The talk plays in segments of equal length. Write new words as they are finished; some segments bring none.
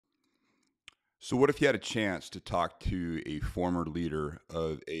So, what if you had a chance to talk to a former leader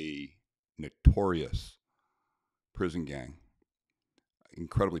of a notorious prison gang,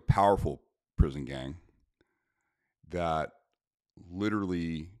 incredibly powerful prison gang that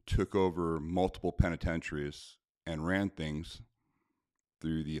literally took over multiple penitentiaries and ran things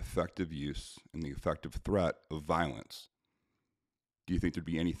through the effective use and the effective threat of violence? Do you think there'd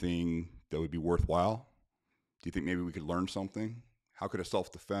be anything that would be worthwhile? Do you think maybe we could learn something? How could a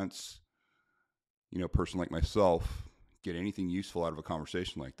self defense person like myself get anything useful out of a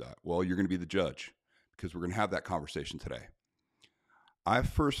conversation like that? Well, you're going to be the judge because we're going to have that conversation today. I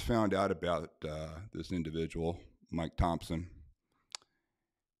first found out about this individual, Mike Thompson,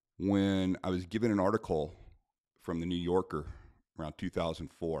 when I was given an article from the New Yorker around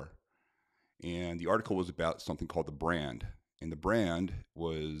 2004. And the article was about something called the brand. And the brand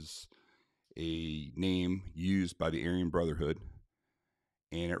was a name used by the Aryan Brotherhood,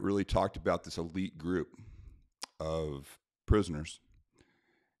 and it really talked about this elite group of prisoners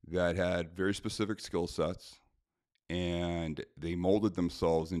that had very specific skill sets, and they molded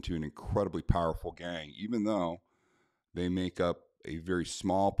themselves into an incredibly powerful gang, even though they make up a very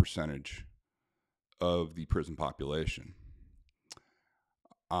small percentage of the prison population.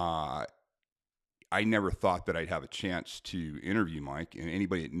 I never thought that I'd have a chance to interview Mike, and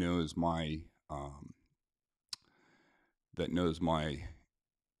anybody that knows my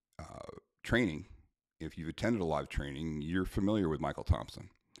training, if you've attended a live training, you're familiar with Michael Thompson.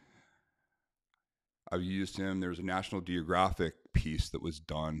 I've used him. There's a National Geographic piece that was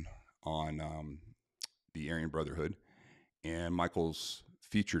done on the Aryan Brotherhood, and Michael's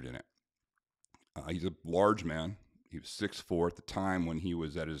featured in it. He's a large man. He was 6'4" at the time when he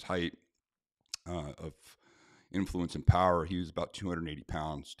was at his height of influence and power. He was about 280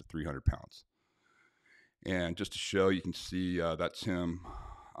 pounds to 300 pounds. And just to show, you can see that's him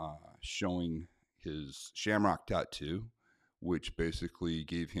showing his shamrock tattoo, which basically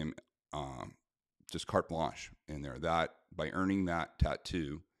gave him just carte blanche in there. That by earning that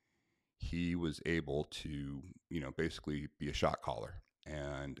tattoo, he was able to, basically be a shot caller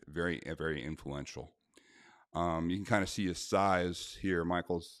and very influential. You can kind of see his size here.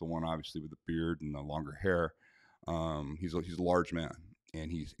 Michael's the one, obviously, with the beard and the longer hair. He's a large man,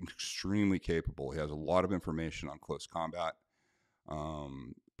 and he's extremely capable. He has a lot of information on close combat,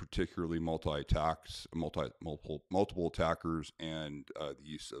 particularly multiple attackers, and the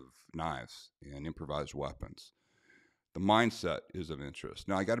use of knives and improvised weapons. The mindset is of interest.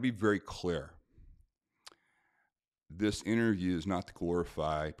 Now, I got to be very clear. This interview is not to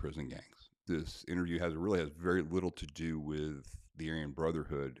glorify prison gangs. This interview really has very little to do with the Aryan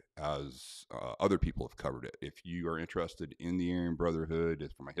Brotherhood, as other people have covered it. If you are interested in the Aryan Brotherhood,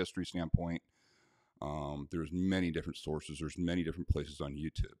 from a history standpoint, there's many different sources. There's many different places on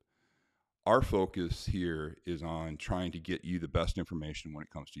YouTube. Our focus here is on trying to get you the best information when it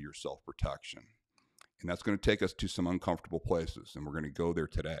comes to your self-protection. And that's going to take us to some uncomfortable places, and we're going to go there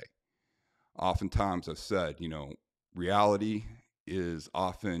today. Oftentimes, I've said, reality is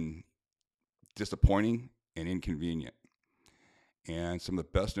often disappointing and inconvenient. And some of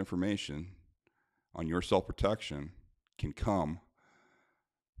the best information on your self-protection can come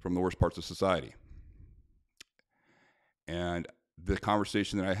from the worst parts of society. And the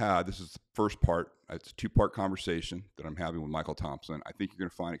conversation that I had, this is the first part. It's a two-part conversation that I'm having with Michael Thompson. I think you're going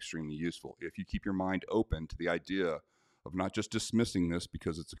to find extremely useful if you keep your mind open to the idea of not just dismissing this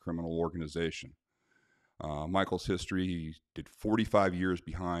because it's a criminal organization. Michael's history, he did 45 years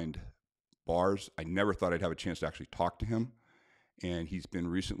behind bars. I never thought I'd have a chance to actually talk to him. And he's been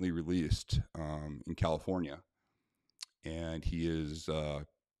recently released in California. And he is,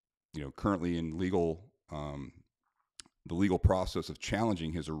 currently in the legal process of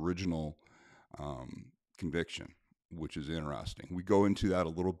challenging his original conviction, which is interesting. We go into that a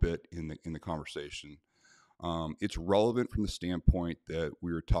little bit in the conversation. It's relevant from the standpoint that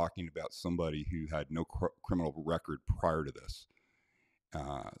we were talking about somebody who had no criminal record prior to this,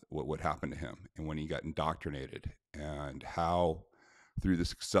 what happened to him, and when he got indoctrinated, and how through the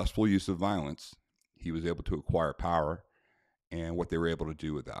successful use of violence, he was able to acquire power, and what they were able to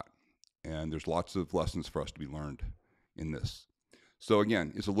do with that. And there's lots of lessons for us to be learned in this. So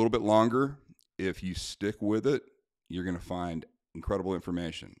again, it's a little bit longer. If you stick with it, you're going to find incredible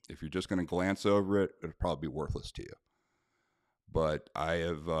information. If you're just going to glance over it, it'll probably be worthless to you. But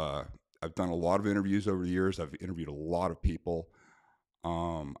I've done a lot of interviews over the years. I've interviewed a lot of people.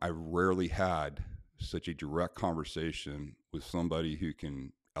 I've rarely had such a direct conversation with somebody who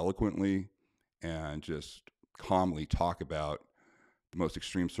can eloquently and just calmly talk about the most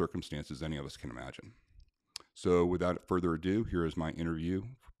extreme circumstances any of us can imagine. So without further ado, here is my interview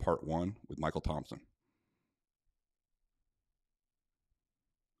for part 1 with Michael Thompson.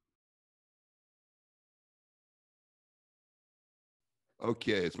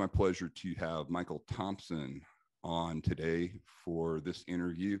 Okay, it's my pleasure to have Michael Thompson on today for this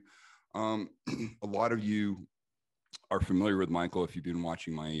interview. A lot of you are familiar with Michael if you've been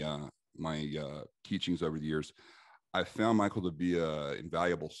watching my teachings over the years. I found Michael to be an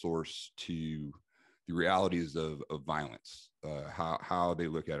invaluable source to the realities of violence, how they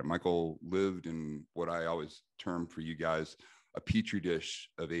look at it. Michael lived in what I always term for you guys a petri dish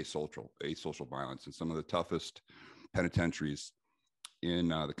of asocial violence in some of the toughest penitentiaries in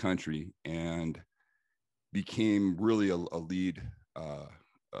the country, and became really a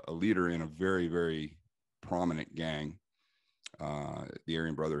leader in a very, very prominent gang, the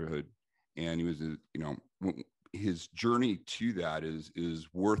Aryan Brotherhood. And he was, his journey to that is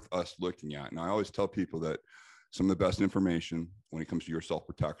worth us looking at. And I always tell people that some of the best information when it comes to your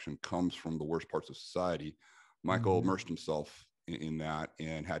self-protection comes from the worst parts of society. Michael immersed himself in that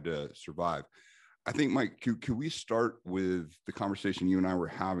and had to survive. I think, Mike, could we start with the conversation you and I were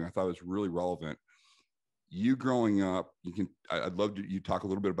having? I thought it was really relevant. You growing up, I'd love to you talk a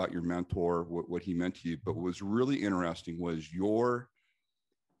little bit about your mentor, what he meant to you. But what was really interesting was your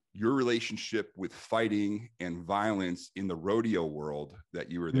relationship with fighting and violence in the rodeo world,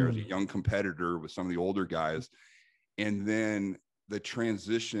 that you were there as a young competitor with some of the older guys. And then the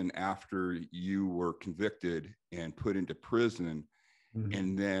transition after you were convicted and put into prison,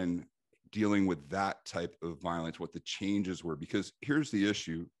 and then dealing with that type of violence, what the changes were. Because here's the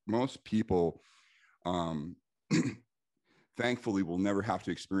issue. Most people, thankfully, will never have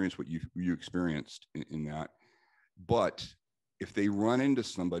to experience what you experienced in that. But if they run into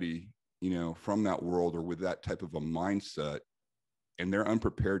somebody, from that world or with that type of a mindset, and they're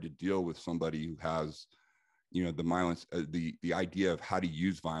unprepared to deal with somebody who has, the violence, the idea of how to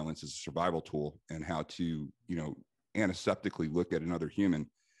use violence as a survival tool and how to, antiseptically look at another human.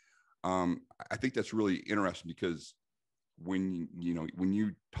 I think that's really interesting, because when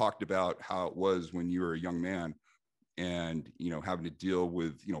you talked about how it was when you were a young man and, having to deal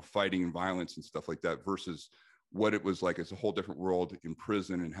with, fighting and violence and stuff like that versus what it was like as a whole different world in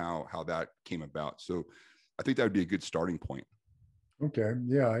prison and how that came about. So I think that would be a good starting point. Okay.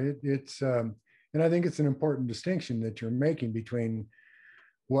 Yeah. It's, and I think it's an important distinction that you're making between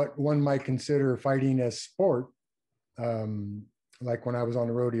what one might consider fighting as sport, like when I was on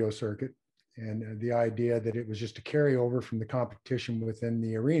the rodeo circuit, and the idea that it was just a carryover from the competition within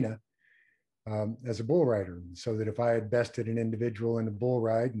the arena, as a bull rider. So that if I had bested an individual in a bull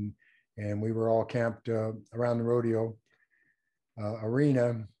ride and we were all camped around the rodeo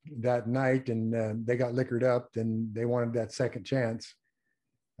arena that night, and they got liquored up, then they wanted that second chance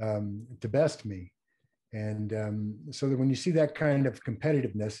to best me. And so that when you see that kind of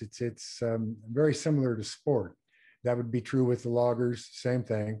competitiveness, it's very similar to sport. That would be true with the loggers, same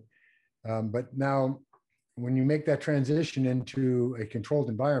thing. But now, when you make that transition into a controlled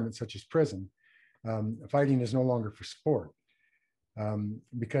environment such as prison, fighting is no longer for sport.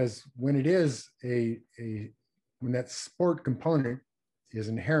 Because when it is when that sport component is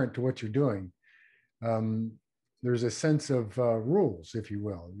inherent to what you're doing, there's a sense of rules, if you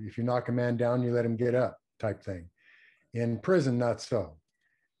will. If you knock a man down, you let him get up, type thing. In prison, not so.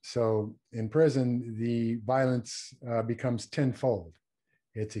 So in prison, the violence becomes tenfold.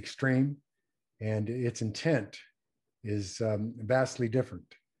 It's extreme, and its intent is vastly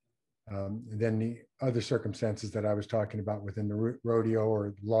different than the other circumstances that I was talking about within the rodeo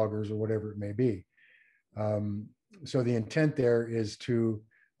or loggers or whatever it may be. So the intent there is to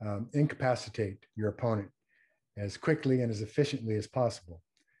incapacitate your opponent as quickly and as efficiently as possible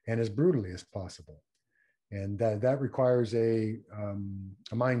and as brutally as possible. And that requires a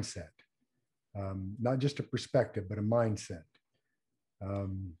mindset, not just a perspective, but a mindset.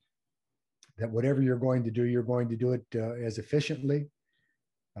 That whatever you're going to do it as efficiently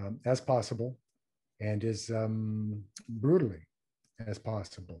as possible and as brutally as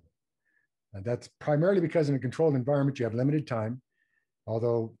possible. That's primarily because in a controlled environment, you have limited time.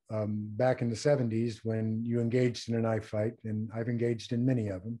 Although back in the 70s, when you engaged in a knife fight, and I've engaged in many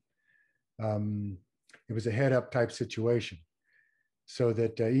of them, it was a head-up type situation, so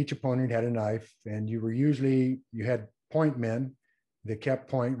that each opponent had a knife, and you had point men that kept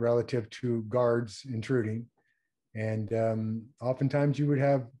point relative to guards intruding, and oftentimes you would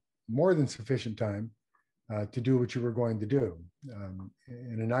have more than sufficient time to do what you were going to do.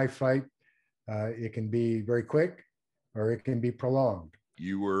 In a knife fight, it can be very quick, or it can be prolonged.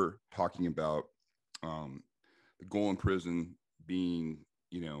 You were talking about the goal in prison being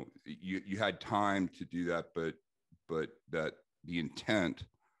you had time to do that, but that the intent,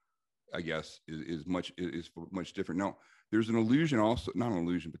 I guess, is much different. Now, there's an illusion also, not an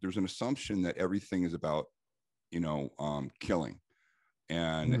illusion, but there's an assumption that everything is about, killing,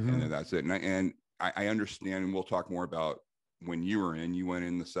 and that's it. And I understand, and we'll talk more about when you went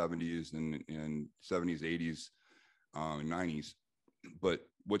in the 70s and 70s, 80s, and 90s. But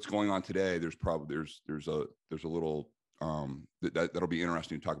what's going on today? There's a little that'll be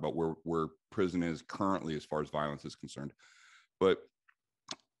interesting to talk about where prison is currently as far as violence is concerned. But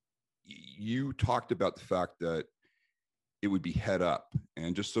you talked about the fact that it would be head up,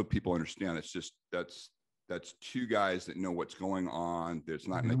 and just so people understand, that's two guys that know what's going on. There's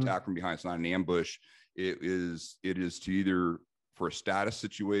not an attack from behind. It's not an ambush. It is to either for a status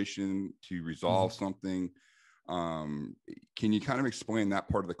situation, to resolve something. Can you kind of explain that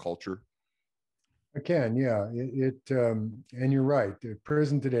part of the culture? I can, yeah. And you're right.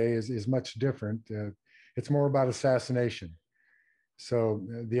 Prison today is much different. It's more about assassination. So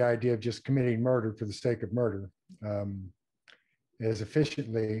the idea of just committing murder for the sake of murder, as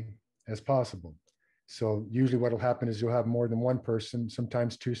efficiently as possible. So usually what will happen is you'll have more than one person,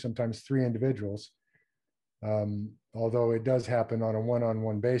 sometimes two, sometimes three individuals. Although it does happen on a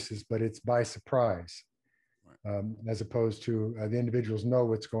one-on-one basis, but it's by surprise. As opposed to the individuals know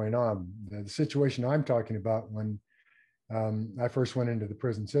what's going on. The situation I'm talking about when I first went into the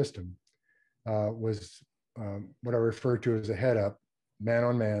prison system was what I refer to as a head up, man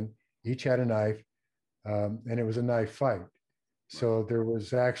on man. Each had a knife, and it was a knife fight. So there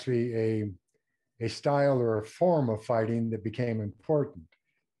was actually a style or a form of fighting that became important.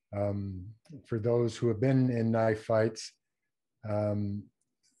 For those who have been in knife fights,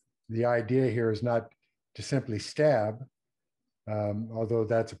 the idea here is not to simply stab, although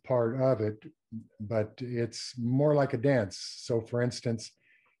that's a part of it, but it's more like a dance. So for instance,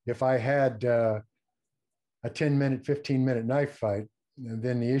 if I had a 10-minute, 15-minute knife fight,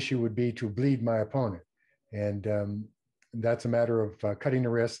 then the issue would be to bleed my opponent. And that's a matter of cutting the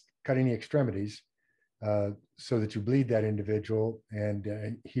wrist, cutting the extremities, so that you bleed that individual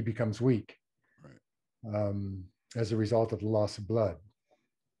and he becomes weak, as a result of the loss of blood.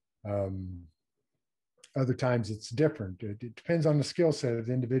 Other times it's different. It depends on the skill set of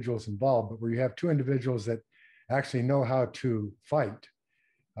the individuals involved, but where you have two individuals that actually know how to fight,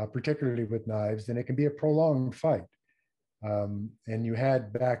 particularly with knives, then it can be a prolonged fight. And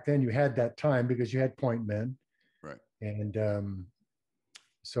back then you had that time because you had point men. Right. And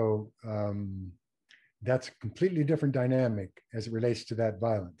so that's a completely different dynamic as it relates to that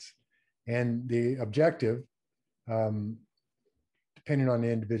violence. And the objective, depending on the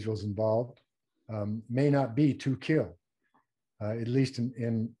individuals involved, may not be to kill. At least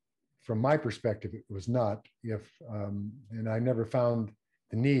from my perspective, it was not. And I never found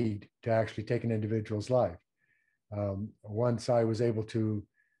the need to actually take an individual's life. Once I was able to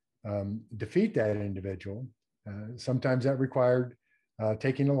defeat that individual, sometimes that required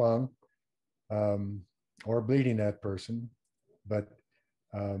taking a lung or bleeding that person. But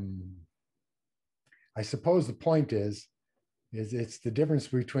I suppose the point is it's the difference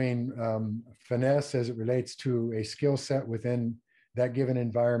between finesse as it relates to a skill set within that given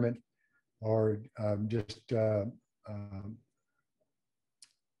environment, or just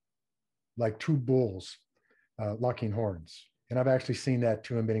like two bulls locking horns. And I've actually seen that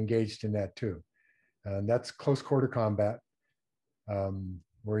too and been engaged in that too. And that's close quarter combat,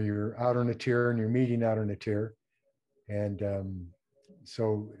 where you're out on a tier and you're meeting out on a tier. And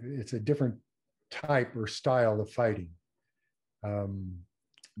so it's a different type or style of fighting.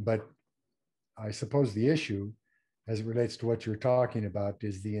 But I suppose the issue, as it relates to what you're talking about,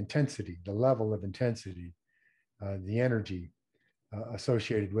 is the intensity, the level of intensity, the energy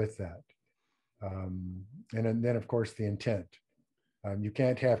associated with that. And then, of course, the intent. You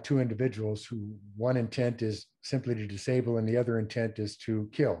can't have two individuals who one intent is simply to disable and the other intent is to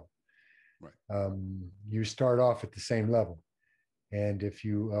kill. Right. You start off at the same level. And if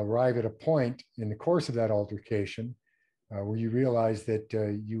you arrive at a point in the course of that altercation where you realize that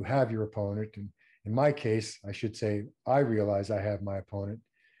you have your opponent, and in my case, I should say, I realize I have my opponent,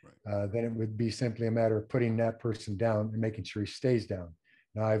 right, then it would be simply a matter of putting that person down and making sure he stays down.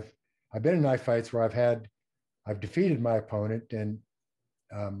 Now, I've been in knife fights where I've defeated my opponent, and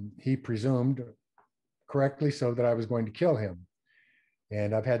he presumed, correctly so, that I was going to kill him.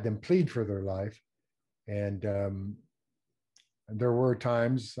 And I've had them plead for their life. And there were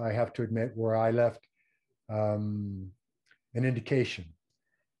times, I have to admit, where I left an indication,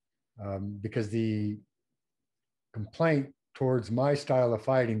 because the complaint towards my style of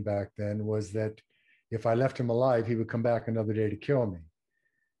fighting back then was that if I left him alive, he would come back another day to kill me.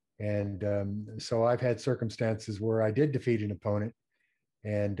 And so I've had circumstances where I did defeat an opponent,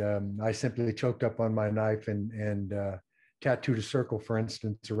 and I simply choked up on my knife and tattooed a circle, for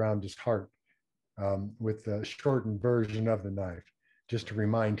instance, around his heart with a shortened version of the knife, just to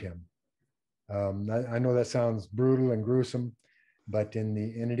remind him. I know that sounds brutal and gruesome, but and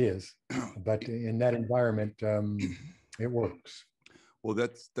it is, but in that environment, it works. Well,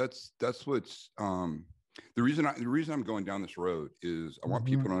 that's what's the reason I'm going down this road is I want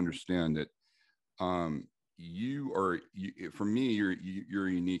people to understand that for me, you're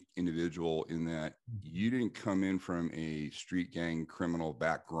a unique individual in that you didn't come in from a street gang criminal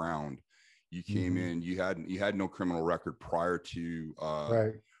background. You came in, you had no criminal record prior to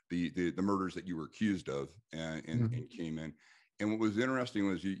Right. the murders that you were accused of, and came in. And what was interesting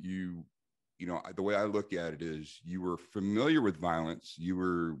was you know, the way I look at it is you were familiar with violence. You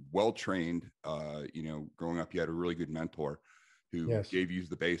were well trained. You know, growing up, you had a really good mentor who gave you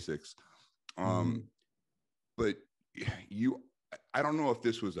the basics. But I don't know if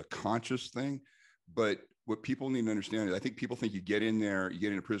this was a conscious thing, but what people need to understand is I think people think you get in there, you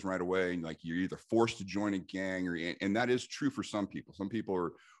get into prison right away, and like you're either forced to join a gang and that is true for some people. Some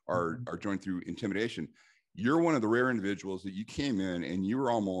people are joined through intimidation. You're one of the rare individuals that you came in and you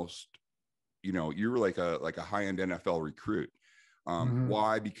were almost, you know, you were like a high-end NFL recruit.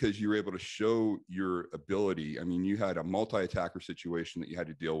 Why? Because you were able to show your ability. I mean, you had a multi-attacker situation that you had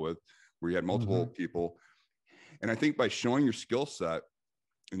to deal with where you had multiple people. And I think by showing your skill set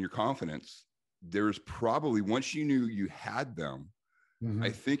and your confidence, there's probably, once you knew you had them,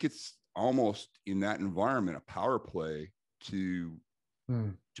 I think it's almost in that environment, a power play to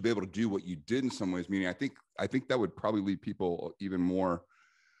be able to do what you did in some ways. Meaning, I think that would probably leave people even more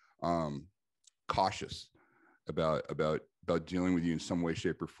cautious about dealing with you in some way,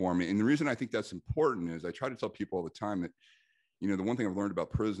 shape, or form. And the reason I think that's important is I try to tell people all the time that, you know, the one thing I've learned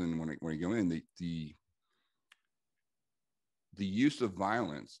about prison when I go in, the use of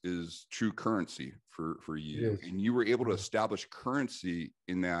violence is true currency for you. And you were able to establish currency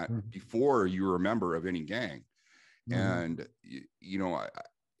in that before you were a member of any gang. And, you know,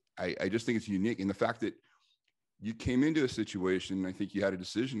 I just think it's unique in the fact that you came into a situation. I think you had a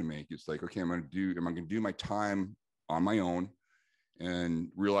decision to make. It's like, okay, am I going to do my time on my own and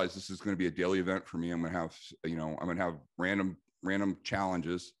realize this is going to be a daily event for me? I'm going to have random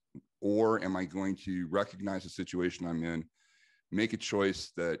challenges, or am I going to recognize the situation I'm in, make a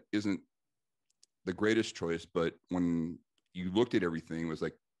choice that isn't the greatest choice, but when you looked at everything, it was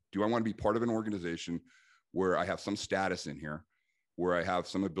like, do I want to be part of an organization where I have some status in here, where I have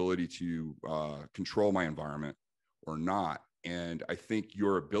some ability to control my environment or not? And I think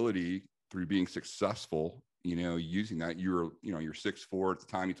your ability through being successful, you know, using that, you're 6'4" at the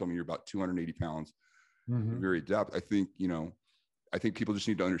time. You told me you're about 280 pounds, very adept. I think people just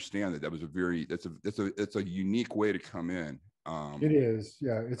need to understand that that's a unique way to come in. It is.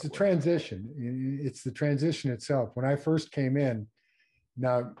 Yeah. It's a transition. It's the transition itself. When I first came in,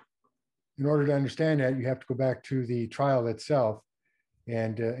 now, in order to understand that, you have to go back to the trial itself.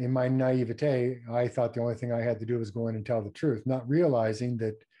 And in my naivete, I thought the only thing I had to do was go in and tell the truth, not realizing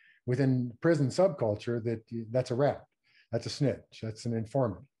that within prison subculture, that's a rat, that's a snitch, that's an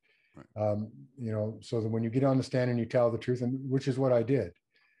informant. Right. You know, so that when you get on the stand and you tell the truth, and which is what I did,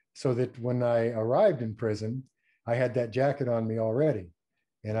 so that when I arrived in prison, I had that jacket on me already,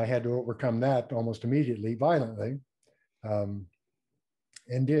 and I had to overcome that almost immediately, violently, and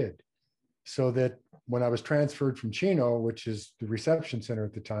did. So that when I was transferred from Chino, which is the reception center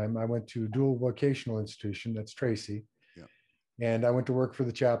at the time, I went to dual vocational institution, that's Tracy. Yeah. And I went to work for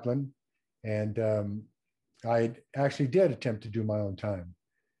the chaplain, and I actually did attempt to do my own time.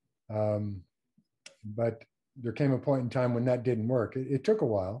 But there came a point in time when that didn't work. It took a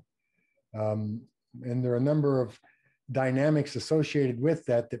while. And there are a number of dynamics associated with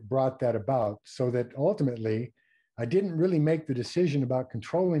that brought that about, so that ultimately I didn't really make the decision about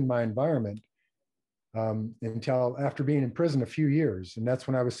controlling my environment until after being in prison a few years. And that's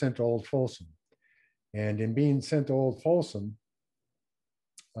when I was sent to Old Folsom. And in being sent to Old Folsom,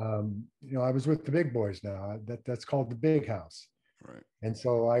 you know, I was with the big boys now. That's called the big house. Right. And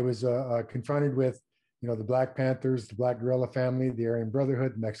so I was confronted with, you know, the Black Panthers, the Black Guerrilla Family, the Aryan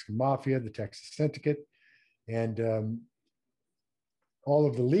Brotherhood, the Mexican Mafia, the Texas Syndicate, and all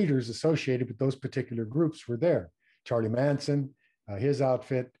of the leaders associated with those particular groups were there. Charlie Manson, his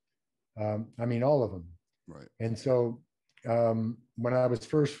outfit, I mean, all of them. Right. And so when I was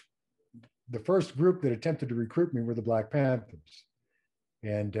the first group that attempted to recruit me were the Black Panthers.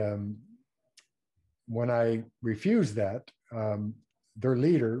 And when I refused that, their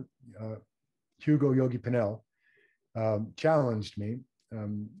leader, Hugo Yogi Pinell, challenged me.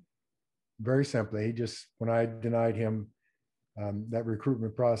 very simply, he just, when I denied him that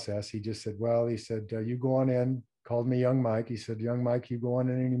recruitment process, he just said, well, he said, you go on in, called me Young Mike. He said, Young Mike, you go on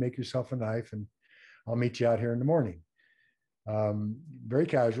in and you make yourself a knife and I'll meet you out here in the morning. Very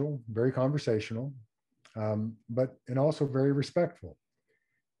casual, very conversational, and also very respectful.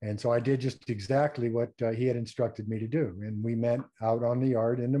 And so I did just exactly what he had instructed me to do. And we met out on the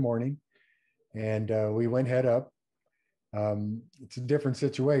yard in the morning and we went head up. It's a different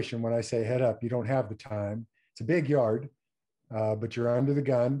situation when I say head up. You don't have the time. It's a big yard, but you're under the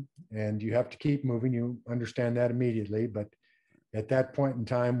gun and you have to keep moving. You understand that immediately. But at that point in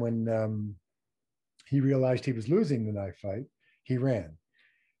time, when he realized he was losing the knife fight, he ran.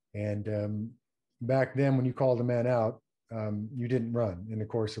 And back then, when you called a man out, you didn't run in the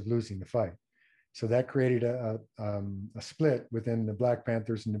course of losing the fight. So that created a split within the Black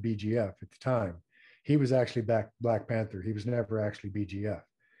Panthers and the BGF at the time. He was actually Black Panther. He was never actually BGF,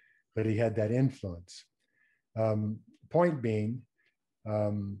 but he had that influence. Point being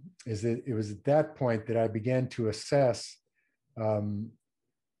is that it was at that point that I began to assess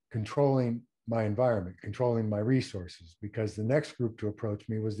controlling my environment, controlling my resources, because the next group to approach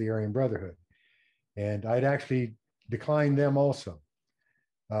me was the Aryan Brotherhood. And I'd actually declined them also.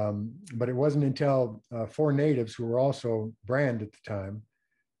 But it wasn't until 4 natives who were also brand at the time,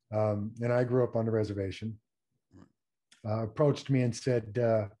 and I grew up on the reservation, approached me and said,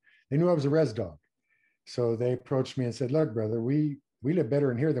 they knew I was a res dog. So they approached me and said, look, brother, we live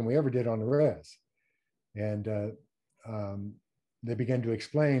better in here than we ever did on the res. And they began to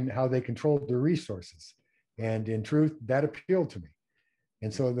explain how they controlled their resources. And in truth, that appealed to me.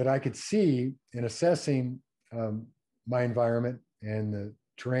 And so that I could see in assessing my environment and the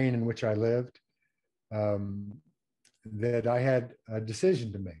terrain in which I lived, that I had a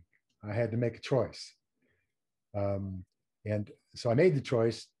decision to make. I had to make a choice. And so I made the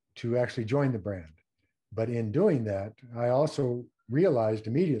choice to actually join the brand. But in doing that, I also realized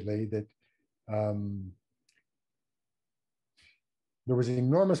immediately that there was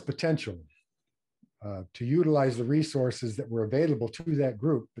enormous potential to utilize the resources that were available to that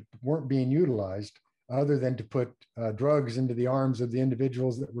group, but weren't being utilized other than to put drugs into the arms of the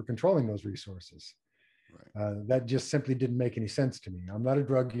individuals that were controlling those resources. Right. That just simply didn't make any sense to me. I'm not a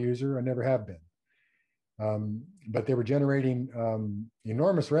drug user. I never have been. But they were generating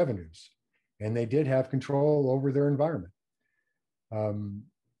enormous revenues, and they did have control over their environment. And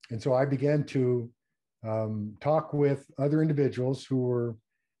so I began to talk with other individuals who were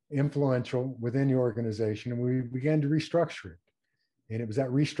influential within the organization, and we began to restructure it. And it was that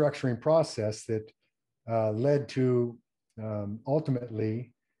restructuring process that led to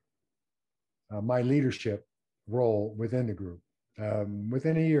ultimately my leadership role within the group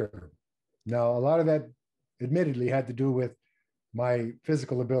within a year. Now, a lot of that admittedly had to do with my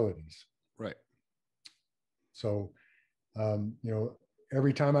physical abilities. Right. So,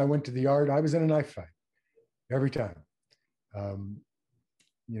 every time I went to the yard, I was in a knife fight. Every time. I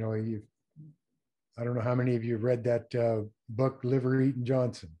don't know how many of you have read that book, Liver Eaton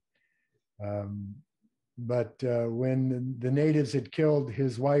Johnson. But when the natives had killed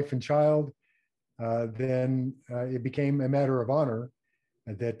his wife and child, then it became a matter of honor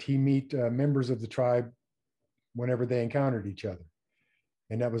that he meet members of the tribe whenever they encountered each other.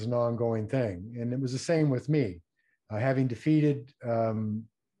 And that was an ongoing thing. And it was the same with me. Having defeated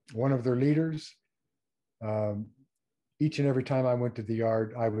one of their leaders, each and every time I went to the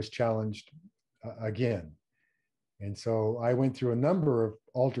yard, I was challenged again. And so I went through a number of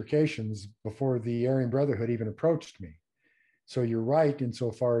altercations before the Aryan Brotherhood even approached me. So you're right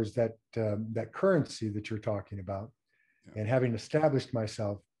insofar as that currency that you're talking about, and having established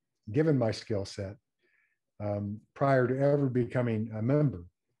myself, given my skill set, prior to ever becoming a member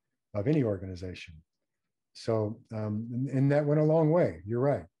of any organization. So, and that went a long way. You're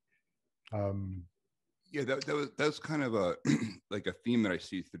right. Yeah, that was kind of a like a theme that I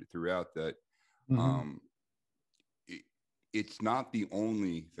see throughout that. Mm-hmm. It's not the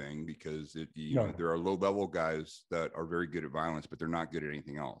only thing, because know, there are low level guys that are very good at violence, but they're not good at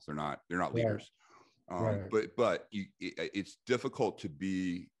anything else. They're not leaders. Right. But it's difficult to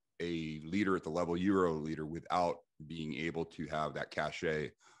be a leader at the level you're a leader without being able to have that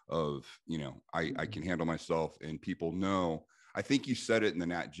cachet of, I can handle myself, and people know. I think you said it in the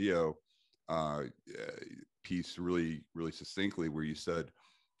Nat Geo piece really, really succinctly, where you said,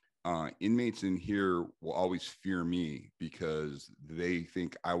 inmates in here will always fear me because they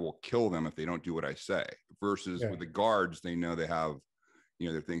think I will kill them if they don't do what I say, versus with the guards, they know they have,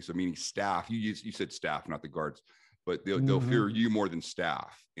 their things. So meaning staff, you said staff, not the guards, but they'll fear you more than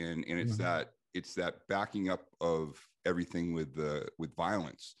staff. And it's that backing up of everything with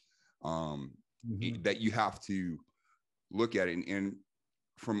violence. that you have to look at it. And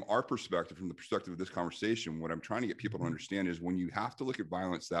from our perspective, from the perspective of this conversation, what I'm trying to get people to understand is when you have to look at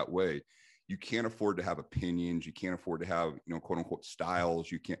violence that way, you can't afford to have opinions. You can't afford to have, quote unquote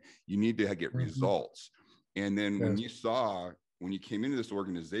styles. You need to get results. And then when you came into this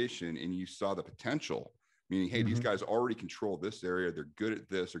organization and you saw the potential, meaning, hey, these guys already control this area. They're good at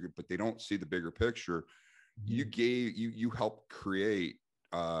this, but they don't see the bigger picture. You helped create,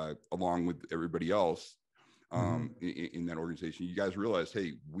 along with everybody else, in that organization, you guys realized,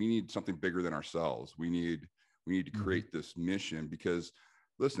 hey, we need something bigger than ourselves. We need to create this mission, because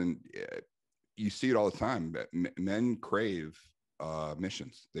listen, you see it all the time. Men crave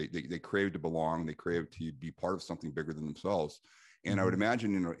missions. They crave to belong. They crave to be part of something bigger than themselves. And I would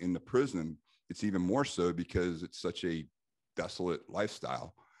imagine in the prison, it's even more so, because it's such a desolate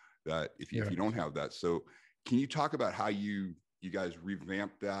lifestyle that if you don't have that. So can you talk about how you guys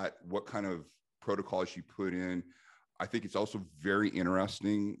revamped that? What kind of protocols you put in? I think it's also very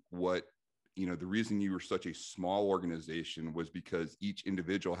interesting what, the reason you were such a small organization was because each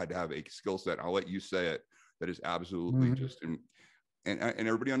individual had to have a skill set. I'll let you say it. That is absolutely just, and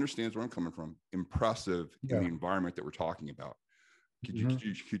everybody understands where I'm coming from. Impressive in the environment that we're talking about. Could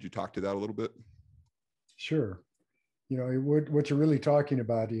you talk to that a little bit? Sure. What you're really talking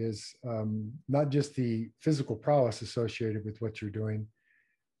about is not just the physical prowess associated with what you're doing,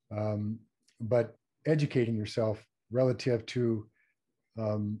 but educating yourself relative to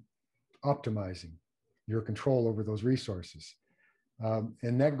optimizing your control over those resources.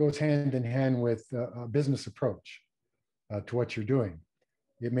 And that goes hand in hand with a business approach to what you're doing.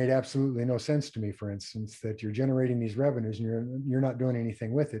 It made absolutely no sense to me, for instance, that you're generating these revenues and you're not doing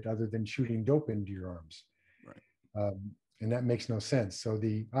anything with it other than shooting dope into your arms. Right. And that makes no sense. So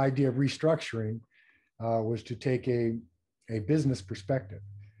the idea of restructuring was to take a business perspective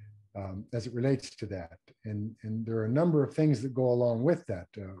as it relates to that. And there are a number of things that go along with that.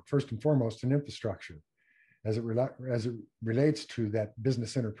 First and foremost, an infrastructure as it relates to that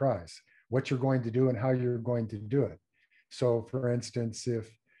business enterprise, what you're going to do and how you're going to do it. So for instance,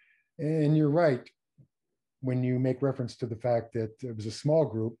 and you're right, when you make reference to the fact that it was a small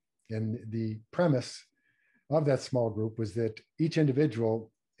group, and the premise of that small group was that each individual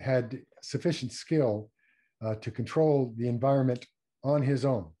had sufficient skill to control the environment on his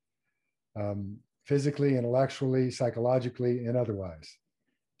own, physically, intellectually, psychologically, and otherwise.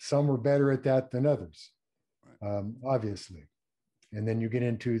 Some were better at that than others, obviously. And then you get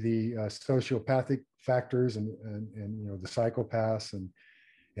into the sociopathic factors and the psychopaths and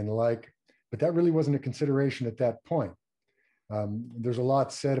the like. But that really wasn't a consideration at that point. There's a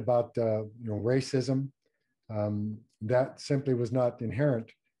lot said about racism. That simply was not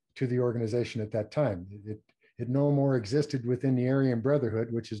inherent to the organization at that time. It no more existed within the Aryan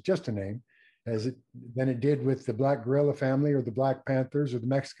Brotherhood, which is just a name, than it did with the Black Guerrilla family or the Black Panthers or the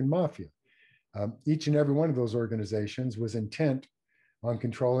Mexican Mafia. Each and every one of those organizations was intent on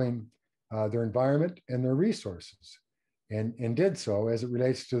controlling their environment and their resources, and did so as it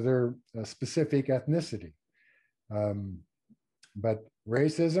relates to their specific ethnicity. But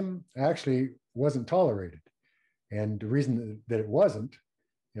racism actually wasn't tolerated. And the reason that it wasn't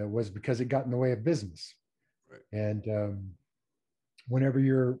was because it got in the way of business. Right. And whenever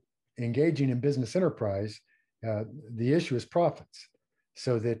you're engaging in business enterprise, the issue is profits.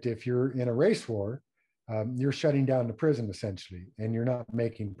 So that if you're in a race war, you're shutting down the prison essentially, and you're not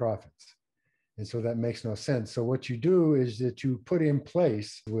making profits. And so that makes no sense. So what you do is that you put in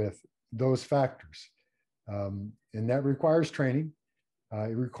place with those factors. And that requires training.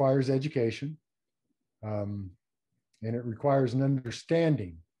 It requires education. And it requires an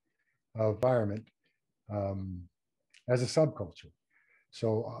understanding of environment as a subculture.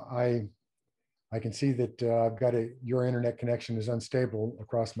 So I can see that I've got your internet connection is unstable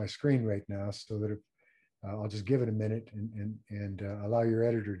across my screen right now, so that I'll just give it a minute and allow your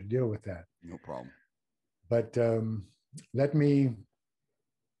editor to deal with that. No problem. But let me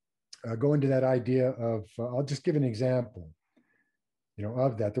go into that idea of, I'll just give an example,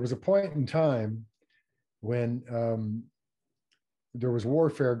 of that. There was a point in time when there was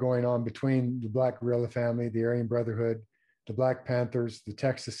warfare going on between the Black Guerrilla family, the Aryan Brotherhood, the Black Panthers, the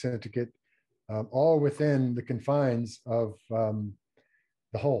Texas Syndicate, all within the confines of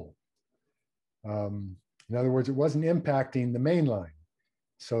the whole. In other words, it wasn't impacting the main line.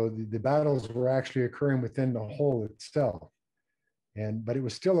 So the battles were actually occurring within the whole itself. But it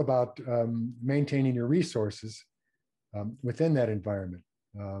was still about maintaining your resources within that environment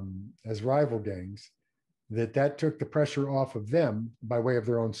as rival gangs, that took the pressure off of them by way of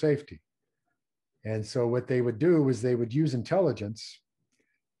their own safety. And so what they would do was they would use intelligence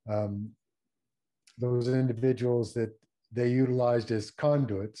um, those individuals that they utilized as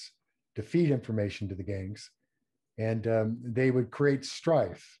conduits to feed information to the gangs. And they would create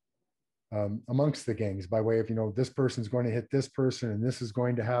strife amongst the gangs by way of, this person's going to hit this person and this is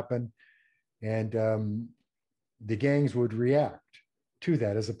going to happen. And the gangs would react to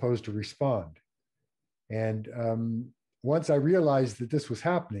that as opposed to respond. And once I realized that this was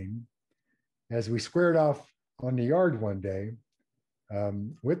happening, as we squared off on the yard one day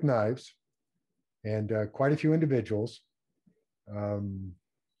with knives and quite a few individuals,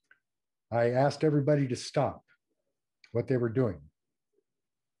 I asked everybody to stop what they were doing.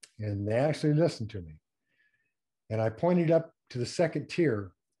 And they actually listened to me. And I pointed up to the second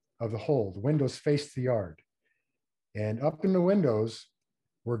tier of the hole. The windows faced the yard. And up in the windows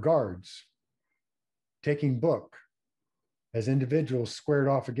were guards taking book as individuals squared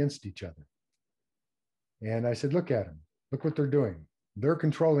off against each other. And I said, look at them. Look what they're doing. They're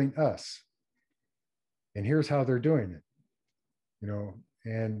controlling us. And here's how they're doing it.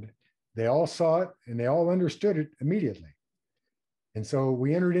 And they all saw it and they all understood it immediately. And so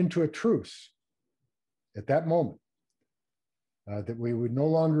we entered into a truce at that moment that we would no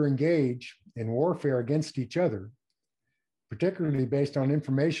longer engage in warfare against each other, particularly based on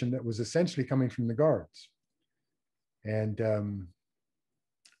information that was essentially coming from the guards. And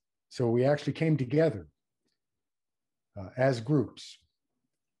so we actually came together as groups,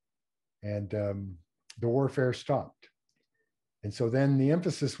 and the warfare stopped. And so then the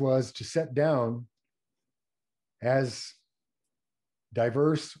emphasis was to set down as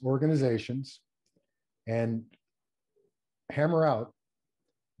diverse organizations and hammer out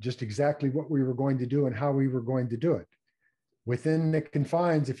just exactly what we were going to do and how we were going to do it within the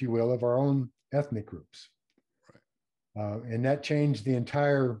confines, if you will, of our own ethnic groups. Right. And that changed the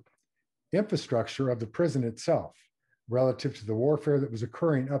entire infrastructure of the prison itself relative to the warfare that was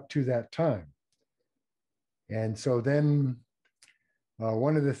occurring up to that time. And so then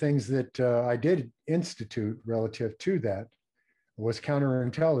one of the things that I did institute relative to that was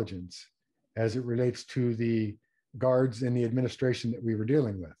counterintelligence as it relates to the guards and the administration that we were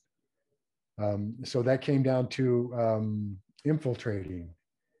dealing with. So that came down to infiltrating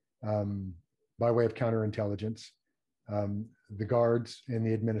by way of counterintelligence the guards and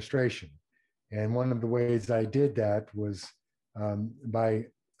the administration. And one of the ways I did that was by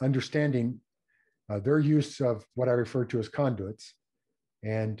understanding their use of what I refer to as conduits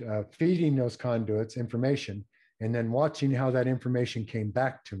and feeding those conduits information and then watching how that information came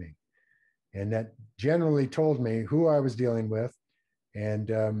back to me. And that generally told me who I was dealing with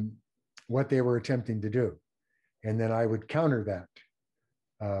and what they were attempting to do. And then I would counter that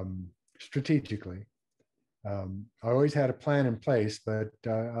strategically. I always had a plan in place, but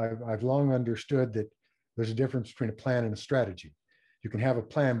I've long understood that there's a difference between a plan and a strategy. You can have a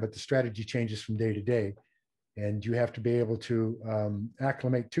plan, but the strategy changes from day to day. And you have to be able to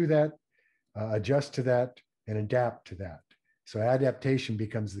acclimate to that, adjust to that, and adapt to that. So adaptation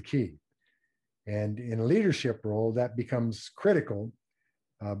becomes the key. And in a leadership role, that becomes critical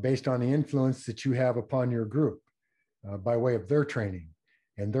based on the influence that you have upon your group by way of their training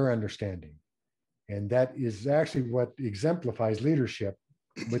and their understanding. And that is actually what exemplifies leadership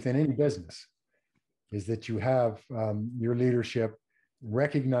within any business, is that you have your leadership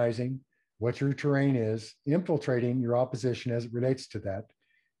recognizing what your terrain is, infiltrating your opposition as it relates to that,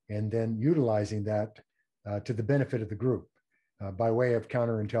 and then utilizing that to the benefit of the group by way of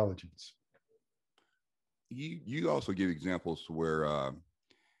counterintelligence. You also give examples where,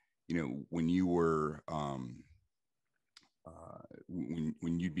 when you were,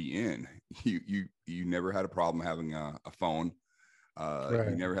 when you'd be in, you never had a problem having a phone. Right.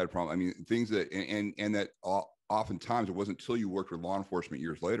 You never had a problem. I mean, things that, and that oftentimes it wasn't until you worked with law enforcement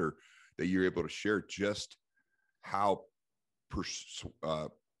years later that you're able to share just how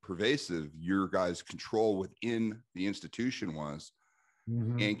pervasive your guys' control within the institution was.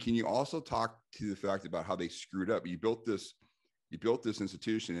 Mm-hmm. And can you also talk to the fact about how they screwed up? You built this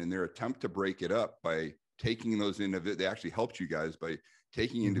institution, and their attempt to break it up by taking those they actually helped you guys by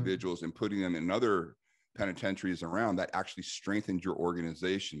taking individuals and putting them in other penitentiaries around that actually strengthened your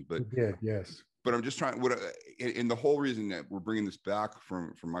organization. But yeah, yes. But I'm just trying. And the whole reason that we're bringing this back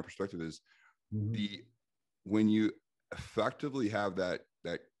from my perspective is when you effectively have that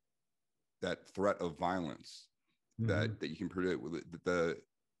threat of violence that you can predict with the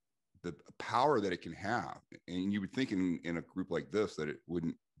power that it can have, and you would think in a group like this that it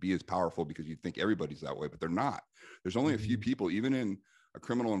wouldn't be as powerful because you'd think everybody's that way, but they're not. There's only a few people, even in a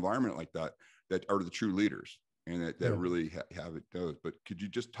criminal environment like that are the true leaders and that really have it goes. But could you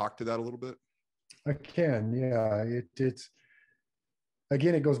just talk to that a little bit? I can, yeah. It's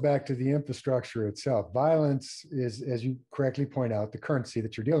again, it goes back to the infrastructure itself. Violence is, as you correctly point out, the currency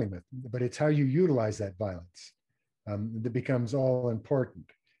that you're dealing with, but it's how you utilize that violence that becomes all important.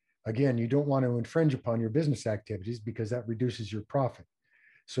 Again, you don't want to infringe upon your business activities because that reduces your profit.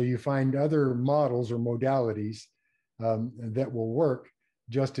 So you find other models or modalities that will work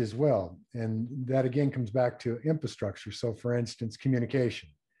just as well. And that again comes back to infrastructure. So for instance, communication.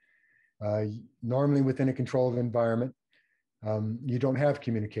 Normally within a controlled environment, you don't have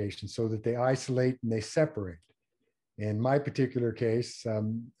communication, so that they isolate and they separate. In my particular case,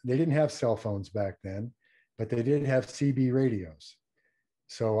 they didn't have cell phones back then, but they did have CB radios.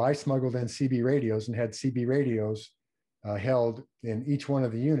 So I smuggled in CB radios and had CB radios held in each one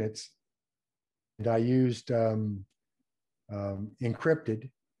of the units. And I used encrypted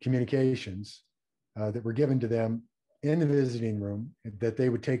communications that were given to them in the visiting room that they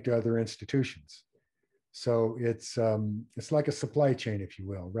would take to other institutions. So it's like a supply chain, if you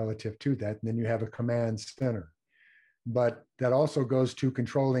will, relative to that. And then you have a command center. But that also goes to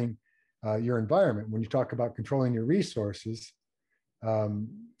controlling your environment. When you talk about controlling your resources,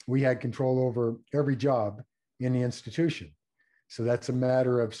 we had control over every job in the institution. So that's a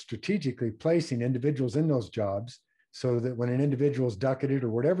matter of strategically placing individuals in those jobs so that when an individual is ducketed or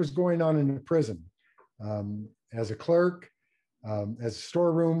whatever's going on in the prison, as a clerk, as a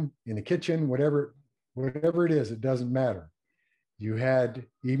storeroom, in the kitchen, whatever it is, it doesn't matter. You had,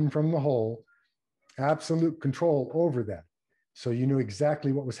 even from the whole, absolute control over that. So you knew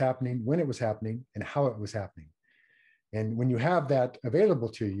exactly what was happening, when it was happening, and how it was happening. And when you have that available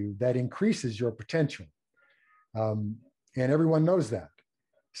to you, that increases your potential. And everyone knows that.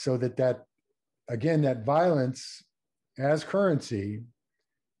 So that again, that violence as currency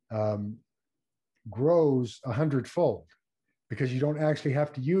grows 100-fold, because you don't actually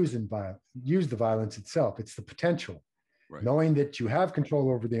have to use the violence itself. It's the potential, right. Knowing that you have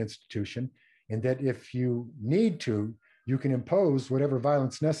control over the institution, and that if you need to, you can impose whatever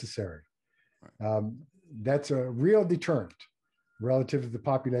violence necessary. Right. That's a real deterrent relative to the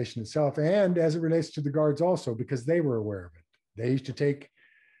population itself, and as it relates to the guards also, because they were aware of it. They used to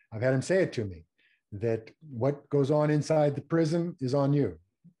I've had them say it to me, that what goes on inside the prison is on you.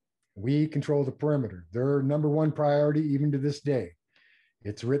 We control the perimeter. Their number one priority, even to this day,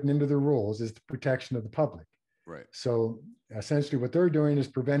 it's written into the rules, is the protection of the public. Right. So essentially what they're doing is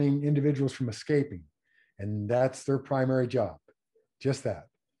preventing individuals from escaping. And that's their primary job, just that.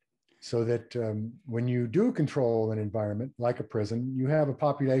 So that when you do control an environment like a prison, you have a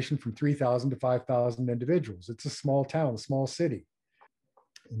population from 3,000 to 5,000 individuals. It's a small town, a small city.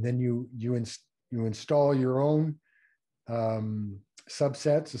 And then you install your own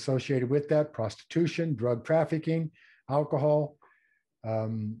subsets associated with that: prostitution, drug trafficking, alcohol,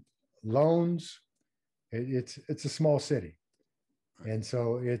 loans. It's a small city. Right. And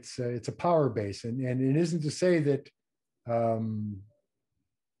so it's a power base. And it isn't to say that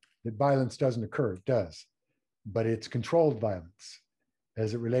that violence doesn't occur. It does, but it's controlled violence.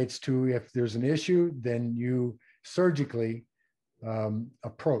 As it relates to, if there's an issue, then you surgically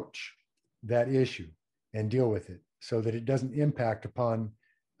approach that issue and deal with it so that it doesn't impact upon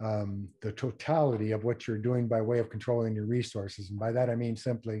the totality of what you're doing by way of controlling your resources. And by that, I mean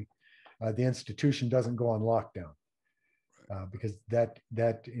simply the institution doesn't go on lockdown because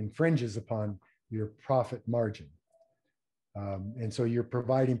that infringes upon your profit margin. And so you're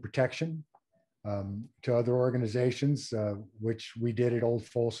providing protection to other organizations, which we did at Old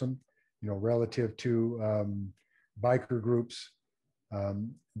Folsom, relative to biker groups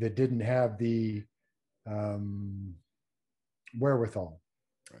that didn't have the wherewithal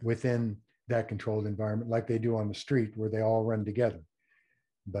within that controlled environment like they do on the street, where they all run together.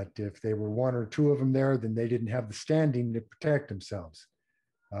 But if they were one or two of them there, then they didn't have the standing to protect themselves.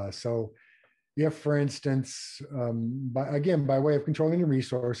 So if, for instance, by way of controlling the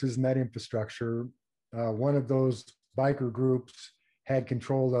resources and that infrastructure, one of those biker groups had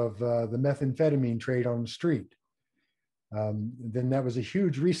control of the methamphetamine trade on the street, then that was a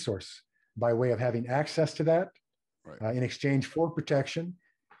huge resource by way of having access to that in exchange for protection.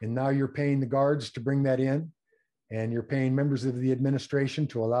 And now you're paying the guards to bring that in, and you're paying members of the administration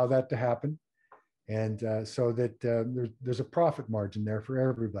to allow that to happen. And so that there's a profit margin there for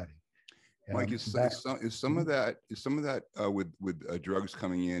everybody. Mike, is some of that with drugs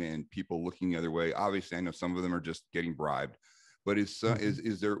coming in and people looking the other way? Obviously, I know some of them are just getting bribed, but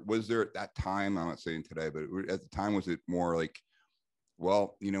was there at that time? I'm not saying today, but at the time, was it more like,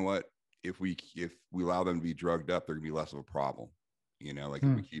 well, you know what? If we allow them to be drugged up, they're gonna be less of a problem. If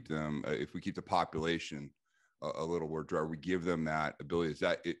we keep them, if we keep the population a little more drug, we give them that ability.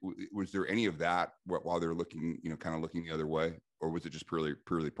 Was there any of that while they're looking, kind of looking the other way? or was it just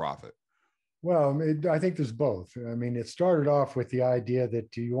purely profit? Well, I think there's both. I mean, it started off with the idea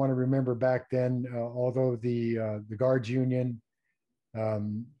that you want to remember back then, although the guards union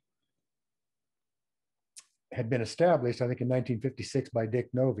um, had been established, I think in 1956 by Dick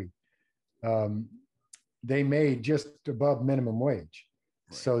Novy, um, they made just above minimum wage,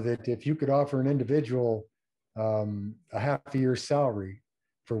 right, so that if you could offer an individual a half a year's salary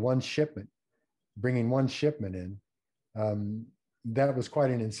for one shipment, bringing one shipment in, that was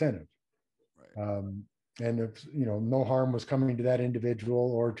quite an incentive. Right. And if, no harm was coming to that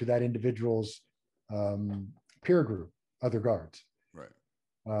individual or to that individual's peer group, other guards. Right.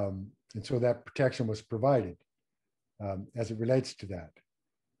 And so that protection was provided as it relates to that.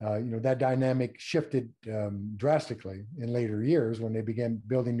 That dynamic shifted drastically in later years when they began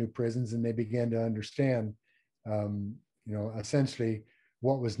building new prisons and they began to understand, essentially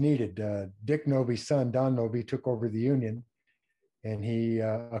what was needed. Dick Novy's son, Don Novy, took over the union, and he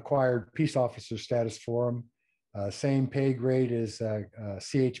acquired peace officer status for them, same pay grade as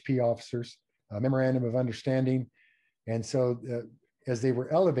CHP officers, memorandum of understanding. And so as they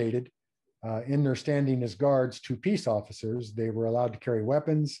were elevated in their standing as guards to peace officers, they were allowed to carry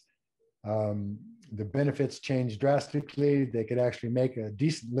weapons. The benefits changed drastically. They could actually make a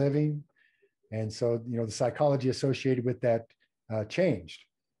decent living. And so, the psychology associated with that changed.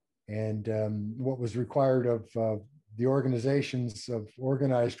 And what was required of the organizations of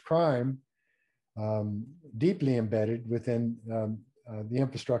organized crime, deeply embedded within the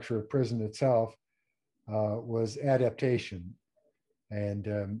infrastructure of prison itself, was adaptation. And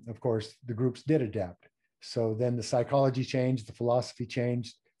of course, the groups did adapt. So then the psychology changed, the philosophy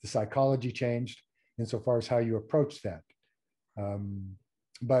changed, the psychology changed insofar as how you approach that.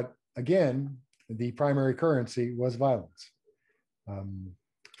 But again, the primary currency was violence.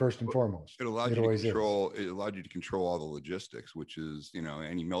 First and foremost. It allowed you to control all the logistics, which is,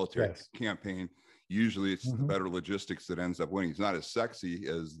 any military yes. campaign. Usually it's the better logistics that ends up winning. It's not as sexy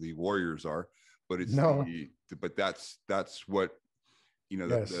as the warriors are, but it's but that's what,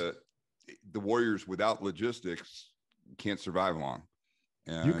 yes. the warriors without logistics can't survive long.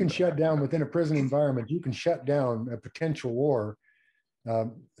 And you can shut down within a prison environment. You can shut down a potential war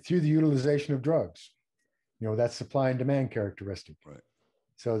through the utilization of drugs. That's supply and demand characteristic. Right.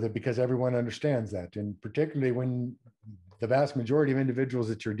 So that because everyone understands that, and particularly when the vast majority of individuals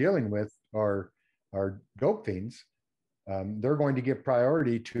that you're dealing with are dope fiends, they're going to give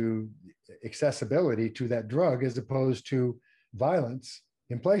priority to accessibility to that drug as opposed to violence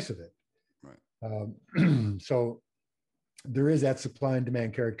in place of it. Right. So there is that supply and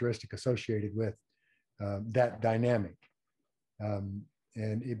demand characteristic associated with that dynamic. And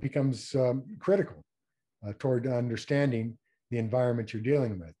it becomes critical toward understanding the environment you're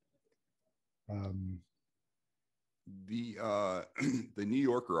dealing with. The New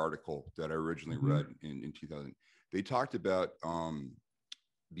Yorker article that I originally read in 2000, they talked about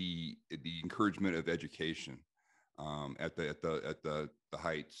the encouragement of education at the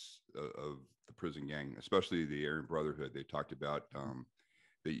heights of the prison gang, especially the Aryan Brotherhood. They talked about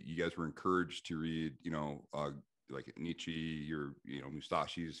that you guys were encouraged to read, like Nietzsche,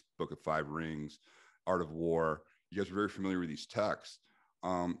 Musashi's Book of Five Rings, Art of War. You guys are very familiar with these texts.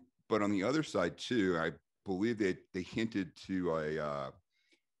 But on the other side too, I believe they hinted to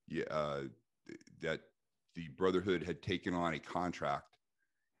that the Brotherhood had taken on a contract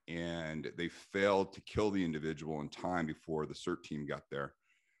and they failed to kill the individual in time before the CERT team got there,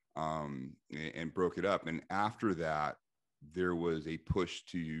 and broke it up. And after that, there was a push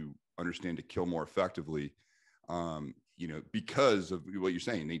to understand to kill more effectively. Because of what you're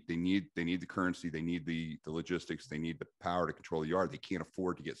saying, they need the currency, they need the logistics, they need the power to control the yard. They can't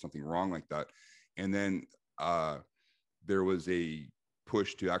afford to get something wrong like that. And then there was a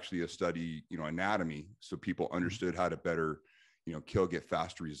push to actually study, anatomy, so people understood how to better, kill, get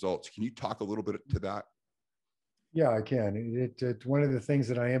faster results. Can you talk a little bit to that? Yeah, I can. It's one of the things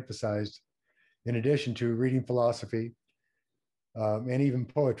that I emphasized, in addition to reading philosophy and even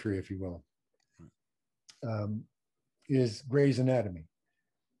poetry, if you will. Is Gray's Anatomy.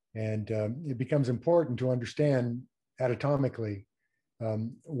 And it becomes important to understand anatomically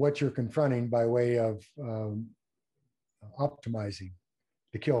what you're confronting by way of optimizing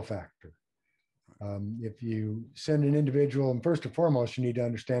the kill factor. If you send an individual, and first and foremost, you need to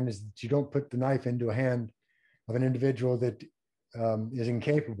understand is that you don't put the knife into a hand of an individual that is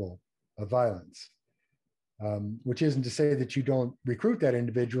incapable of violence, which isn't to say that you don't recruit that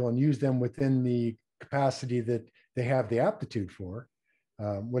individual and use them within the capacity that they have the aptitude for,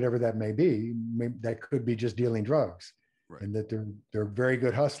 whatever that may be. That could be just dealing drugs, right, and that they're a very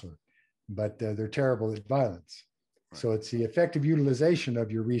good hustler, but they're terrible at violence. Right. So it's the effective utilization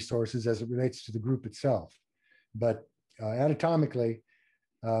of your resources as it relates to the group itself. But anatomically,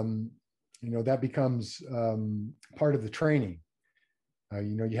 that becomes part of the training.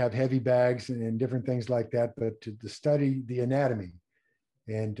 You have heavy bags and different things like that, but to study the anatomy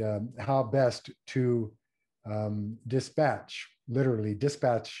and how best to literally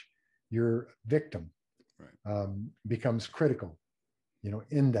dispatch your victim, Right. becomes critical,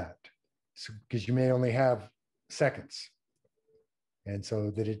 in that, because you may only have seconds. And so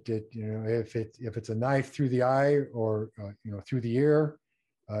that if it's a knife through the eye or through the ear,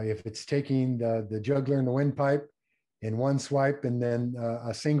 if it's taking the jugular and the windpipe in one swipe and then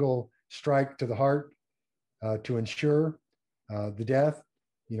a single strike to the heart to ensure the death,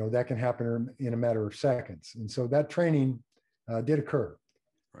 that can happen in a matter of seconds. And so that training did occur,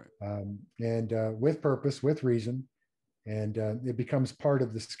 Right. and with purpose, with reason, and it becomes part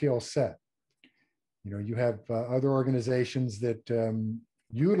of the skill set. You have other organizations that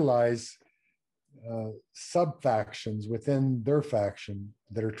utilize sub-factions within their faction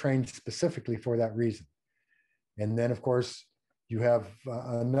that are trained specifically for that reason. And then, of course, you have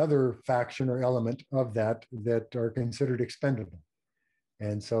another faction or element of that are considered expendable.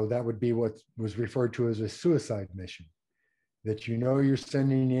 And so that would be what was referred to as a suicide mission, that you're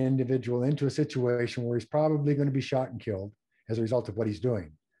sending the individual into a situation where he's probably going to be shot and killed as a result of what he's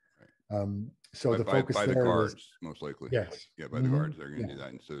doing. Right. So the focus by the there guards, is, most likely. yes. Yeah, by the guards, they're going to do that,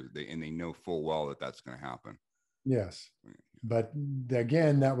 and so they know full well that that's going to happen. Yes, but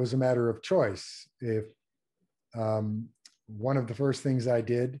again, that was a matter of choice. If one of the first things I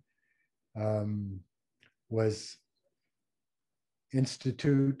did was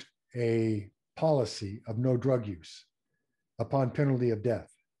institute a policy of no drug use upon penalty of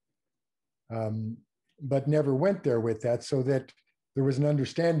death, but never went there with that, so that there was an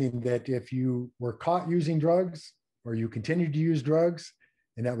understanding that if you were caught using drugs or you continued to use drugs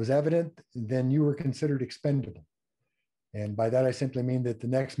and that was evident, then you were considered expendable. And by that, I simply mean that the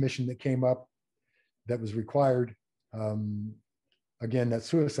next mission that came up that was required, again, that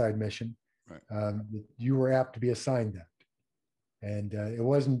suicide mission, right. You were apt to be assigned that. And it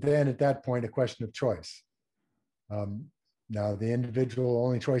wasn't then at that point a question of choice. Now, the individual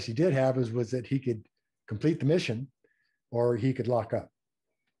only choice he did have was that he could complete the mission or he could lock up.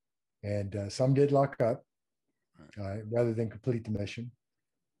 And some did lock up rather than complete the mission.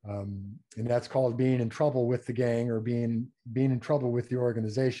 And that's called being in trouble with the gang or being in trouble with the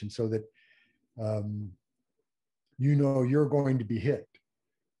organization, so that you're going to be hit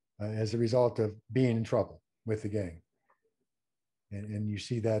as a result of being in trouble with the gang. And you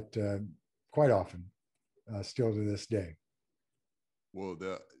see that quite often still to this day. Well,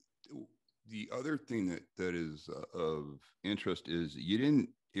 the other thing that is of interest is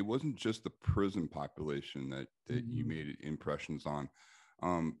it wasn't just the prison population that you made impressions on.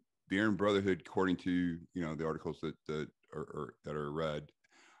 The Aryan Brotherhood, according to the articles that are read,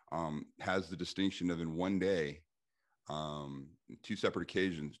 has the distinction of in one day, two separate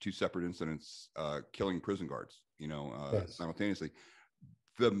occasions, two separate incidents, killing prison guards, Yes. simultaneously.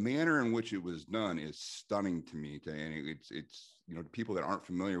 The manner in which it was done is stunning to me. And it's to people that aren't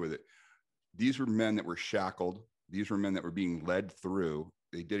familiar with it, these were men that were shackled. These were men that were being led through.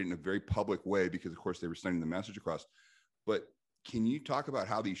 They did it in a very public way because, of course, they were sending the message across. But can you talk about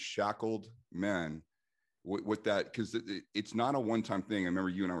how these shackled men, with that, because it's not a one-time thing. I remember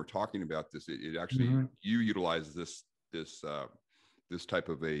you and I were talking about this. It actually, you utilize this type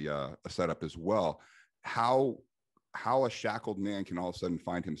of a setup as well. How a shackled man can all of a sudden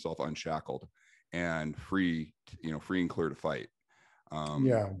find himself unshackled and free and clear to fight.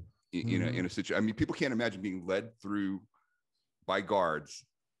 In a situation. I mean, people can't imagine being led through by guards,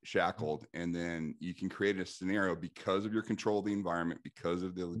 shackled, and then you can create a scenario because of your control of the environment, because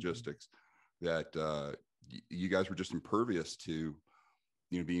of the logistics, that you guys were just impervious to,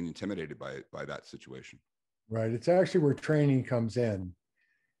 being intimidated by that situation. Right. It's actually where training comes in.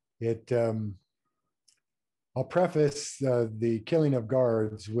 I'll preface the killing of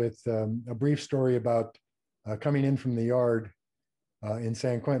guards with a brief story about coming in from the yard in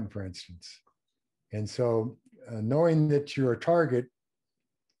San Quentin, for instance. And so knowing that you're a target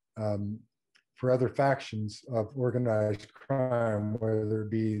for other factions of organized crime, whether it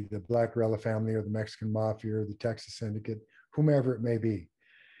be the Black Guerrilla family or the Mexican Mafia or the Texas Syndicate, whomever it may be,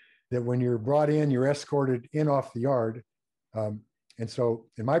 that when you're brought in, you're escorted in off the yard. And so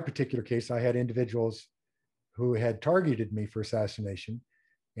in my particular case, I had individuals who had targeted me for assassination,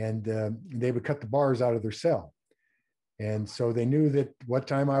 and they would cut the bars out of their cell. And so they knew that what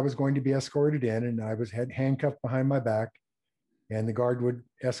time I was going to be escorted in, and I had handcuffed behind my back, and the guard would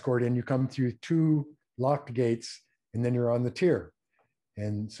escort in. You come through two locked gates, and then you're on the tier.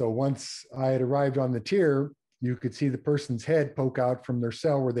 And so once I had arrived on the tier, you could see the person's head poke out from their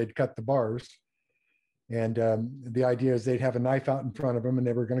cell where they'd cut the bars. And the idea is they'd have a knife out in front of them and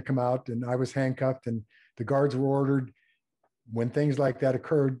they were going to come out, and I was handcuffed, and the guards were ordered when things like that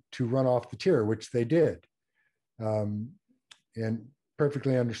occurred to run off the tier, which they did. And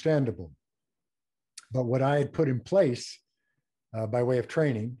perfectly understandable. But what I had put in place by way of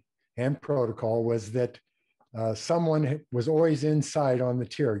training and protocol was that someone was always inside on the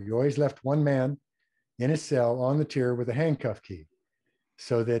tier. You always left one man in a cell on the tier with a handcuff key,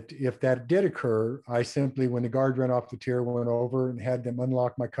 so that if that did occur, I simply, when the guard ran off the tier, went over and had them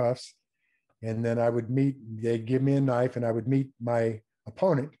unlock my cuffs. And then I would they'd give me a knife, and I would meet my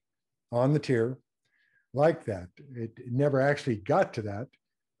opponent on the tier like that. It never actually got to that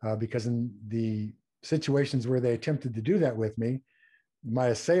because in the situations where they attempted to do that with me, my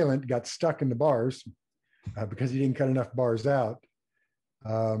assailant got stuck in the bars because he didn't cut enough bars out.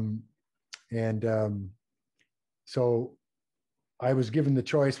 So I was given the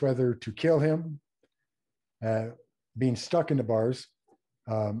choice whether to kill him, being stuck in the bars.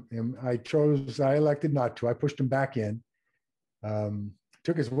 And I elected not to. I pushed him back in,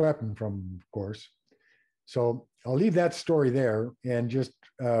 took his weapon from him, of course. So I'll leave that story there and just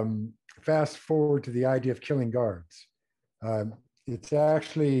fast forward to the idea of killing guards. It's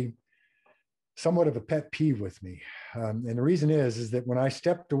actually somewhat of a pet peeve with me. And the reason is that when I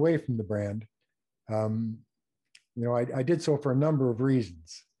stepped away from the brand, I did so for a number of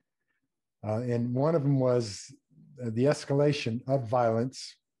reasons. And one of them was the escalation of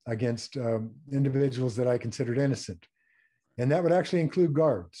violence against individuals that I considered innocent. And that would actually include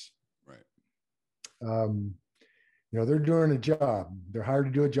guards. They're doing a job. They're hired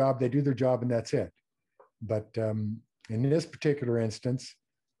to do a job. They do their job, and that's it. But in this particular instance,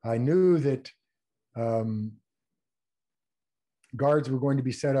 I knew that guards were going to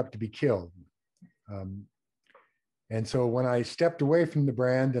be set up to be killed. And so when I stepped away from the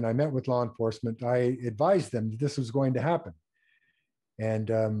brand and I met with law enforcement, I advised them that this was going to happen.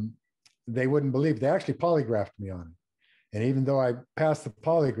 And they wouldn't believe. They actually polygraphed me on it. And even though I passed the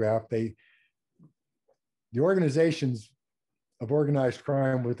polygraph, the organizations of organized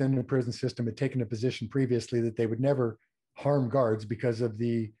crime within the prison system had taken a position previously that they would never harm guards because of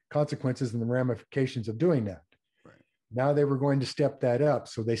the consequences and the ramifications of doing that. Right. Now they were going to step that up.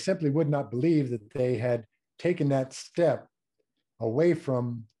 So they simply would not believe that they had taken that step away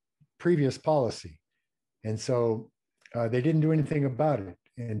from previous policy. And so they didn't do anything about it.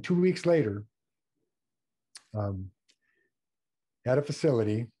 And 2 weeks later, at a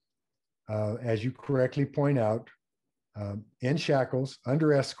facility, as you correctly point out, in shackles,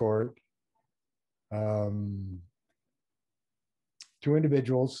 under escort, 2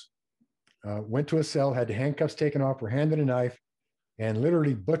 individuals went to a cell, had the handcuffs taken off, were handed a knife, and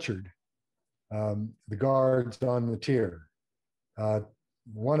literally butchered the guards on the tier.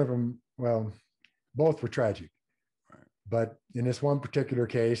 One of them, well, both were tragic. Right. But in this one particular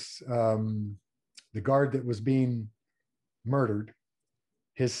case, the guard that was being murdered,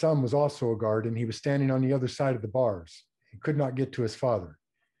 his son was also a guard, and he was standing on the other side of the bars. He could not get to his father.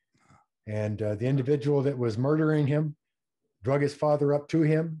 And the individual that was murdering him drug his father up to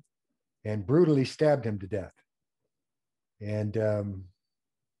him and brutally stabbed him to death. And it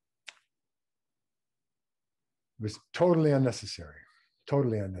was totally unnecessary, and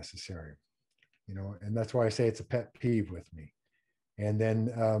that's why I say it's a pet peeve with me. And then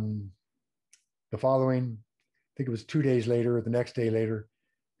the following, I think it was 2 days later or the next day later,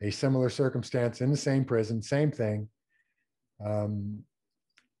 a similar circumstance in the same prison, same thing.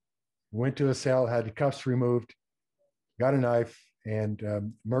 Went to a cell, had the cuffs removed, got a knife, and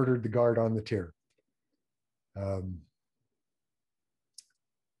murdered the guard on the tier.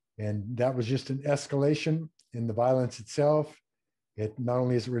 And that was just an escalation in the violence itself. It not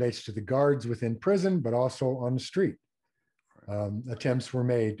only as it relates to the guards within prison, but also on the street. Attempts were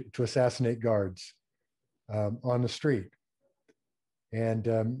made to assassinate guards on the street. And,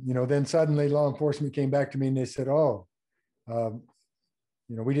 then suddenly law enforcement came back to me and they said,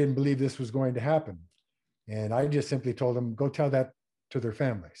 we didn't believe this was going to happen. And I just simply told them, go tell that to their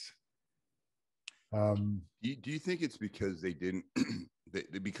families. Do you think it's because they didn't,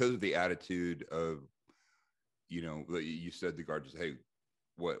 because of the attitude of, you said the guards, hey,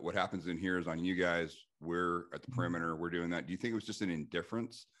 what happens in here is on you guys. We're at the perimeter. We're doing that. Do you think it was just an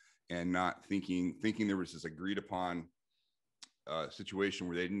indifference and not thinking there was this agreed upon situation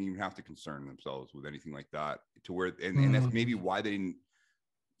where they didn't even have to concern themselves with anything like that, to where, and that's maybe why they didn't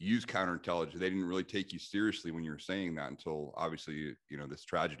use counterintelligence. They didn't really take you seriously when you were saying that until obviously, this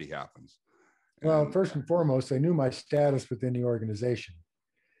tragedy happens. Well, first and foremost, they knew my status within the organization,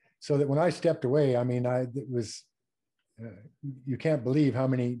 so that when I stepped away, I mean, it was you can't believe how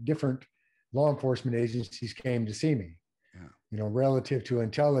many different law enforcement agencies came to see me. Yeah. You know, relative to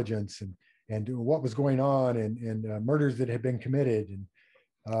intelligence and what was going on and murders that had been committed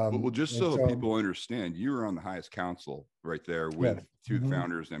Well, just and so so people understand, you were on the highest council right there with yes. two of the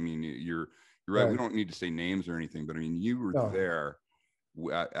founders. I mean, you're right. We don't need to say names or anything, but I mean, you were there.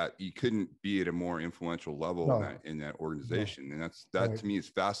 You couldn't be at a more influential level in that organization, and that to me is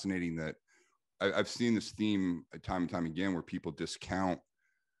fascinating. That I've seen this theme time and time again, where people discount.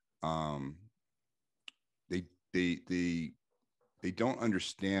 They don't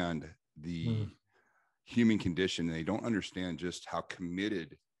understand the human condition. They don't understand just how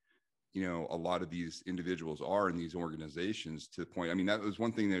committed, a lot of these individuals are in these organizations, to the point. I mean, that was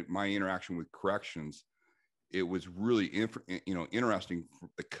one thing that my interaction with corrections, it was really, interesting,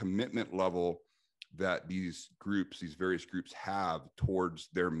 the commitment level that these various groups have towards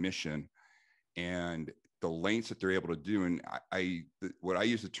their mission and the lengths that they're able to do. And what I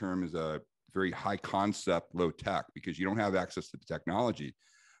use the term is a very high concept, low tech, because you don't have access to the technology,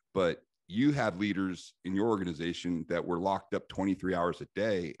 but you had leaders in your organization that were locked up 23 hours a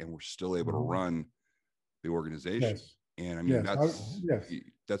day and were still able to run the organization. Yes. And I mean,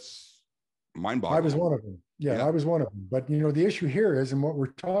 that's mind-boggling. I was one of them. Yeah, I was one of them. But the issue here is, and what we're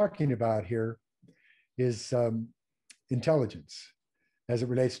talking about here is intelligence as it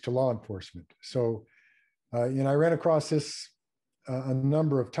relates to law enforcement. So, I ran across this a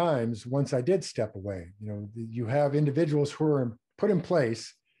number of times once I did step away. You have individuals who are put in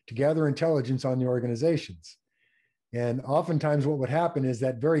place to gather intelligence on the organizations. And oftentimes what would happen is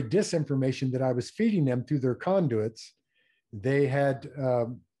that very disinformation that I was feeding them through their conduits, they had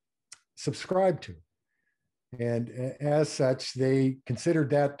subscribed to. And as such, they considered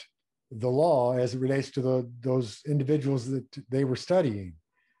that the law as it relates to those individuals that they were studying,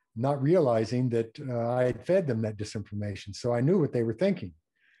 not realizing that I had fed them that disinformation. So I knew what they were thinking.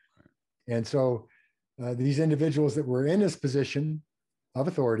 And so these individuals that were in this position of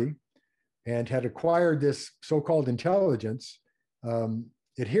authority and had acquired this so-called intelligence,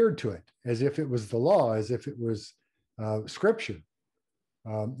 adhered to it as if it was the law, as if it was scripture.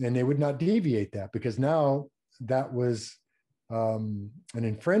 And they would not deviate that, because now that was an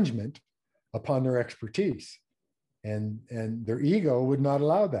infringement upon their expertise. And their ego would not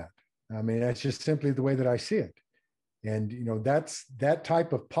allow that. I mean, that's just simply the way that I see it. And, that's that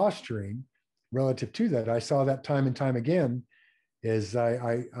type of posturing relative to that. I saw that time and time again as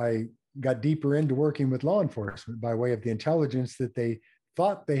I got deeper into working with law enforcement by way of the intelligence that they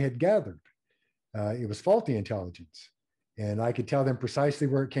thought they had gathered. It was faulty intelligence. And I could tell them precisely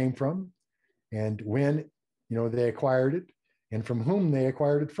where it came from and when, they acquired it and from whom they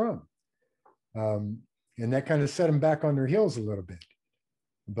acquired it from. And that kind of set them back on their heels a little bit.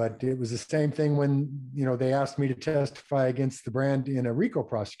 But it was the same thing when, they asked me to testify against the brand in a RICO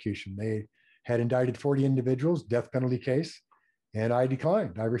prosecution. They had indicted 40 individuals, death penalty case, and I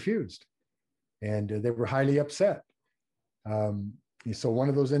declined. I refused. And they were highly upset. So one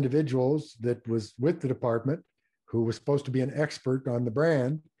of those individuals that was with the department, who was supposed to be an expert on the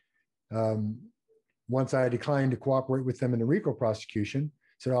brand, once I declined to cooperate with them in the RICO prosecution,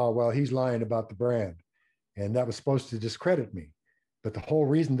 said, "Oh, well, he's lying about the brand." And that was supposed to discredit me. But the whole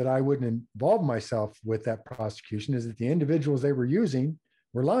reason that I wouldn't involve myself with that prosecution is that the individuals they were using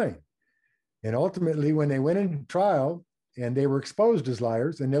were lying. And ultimately, when they went into trial and they were exposed as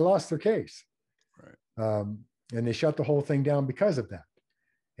liars, and they lost their case. Right. And they shut the whole thing down because of that.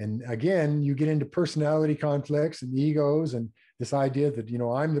 And again, you get into personality conflicts and egos and this idea that,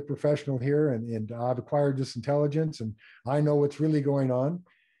 I'm the professional here and I've acquired this intelligence and I know what's really going on.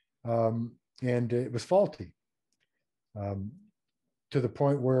 And it was faulty to the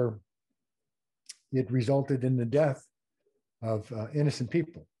point where it resulted in the death of innocent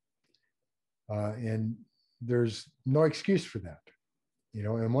people. And there's no excuse for that,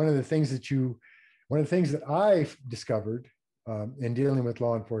 and one of the things that I've discovered in dealing with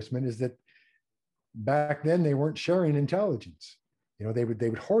law enforcement is that back then they weren't sharing intelligence. They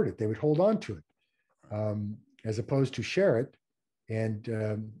would hoard it, they would hold on to it, as opposed to share it and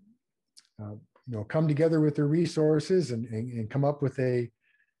come together with their resources and come up with a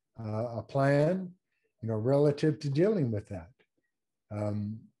plan, relative to dealing with that.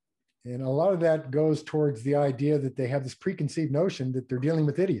 And a lot of that goes towards the idea that they have this preconceived notion that they're dealing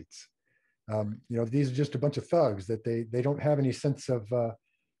with idiots. These are just a bunch of thugs, that they don't have any sense of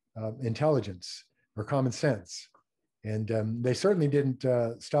intelligence or common sense. And they certainly didn't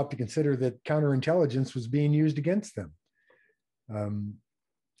stop to consider that counterintelligence was being used against them.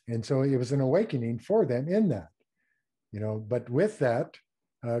 And so it was an awakening for them in that, but with that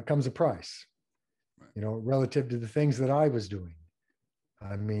comes a price, relative to the things that I was doing.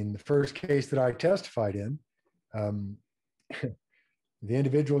 I mean, the first case that I testified in, the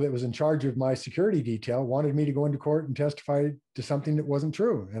individual that was in charge of my security detail wanted me to go into court and testify to something that wasn't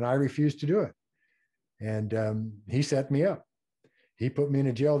true, and I refused to do it. And he set me up. He put me in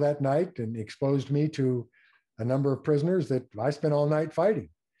a jail that night and exposed me to a number of prisoners that I spent all night fighting.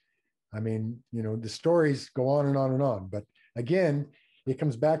 I mean, the stories go on and on and on. But again, it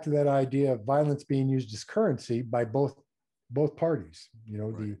comes back to that idea of violence being used as currency by both parties,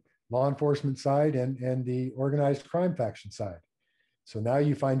 right. The law enforcement side and the organized crime faction side. So now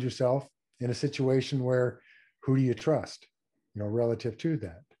you find yourself in a situation where who do you trust, relative to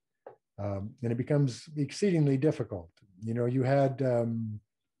that? And it becomes exceedingly difficult. You had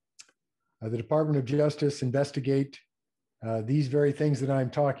the Department of Justice investigate these very things that I'm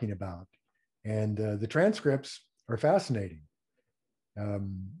talking about. And the transcripts are fascinating.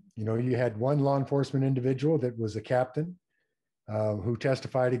 You had one law enforcement individual that was a captain who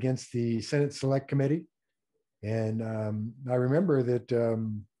testified against the Senate Select Committee. And I remember that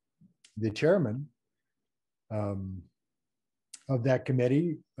the chairman of that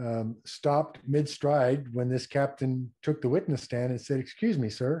committee stopped mid-stride when this captain took the witness stand and said, "Excuse me,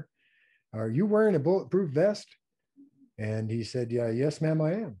 sir, are you wearing a bulletproof vest?" And he said, "Yeah, yes, ma'am,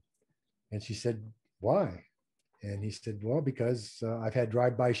 I am." And she said, "Why?" And he said, "Well, because I've had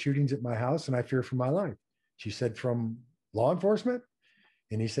drive-by shootings at my house and I fear for my life." She said, "From law enforcement?"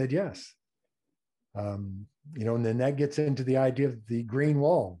 And he said, "Yes." And then that gets into the idea of the Green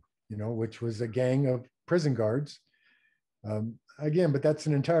Wall, which was a gang of prison guards. Again, but that's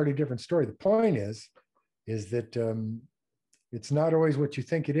an entirely different story. The point is that it's not always what you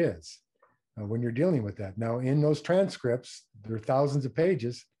think it is when you're dealing with that. Now, in those transcripts, there are thousands of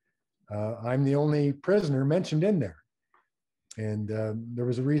pages. I'm the only prisoner mentioned in there. And there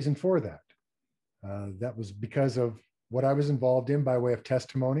was a reason for that. That was because of what I was involved in by way of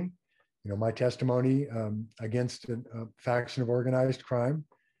testimony. My testimony against a faction of organized crime,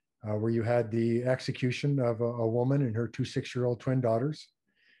 where you had the execution of a woman and her 2 6-year-old twin daughters,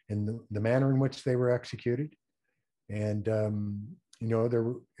 and the manner in which they were executed. And, there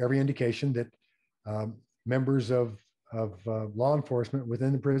were every indication that members of law enforcement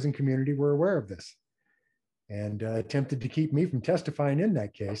within the prison community were aware of this and attempted to keep me from testifying in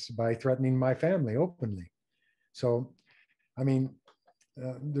that case by threatening my family openly. So, I mean,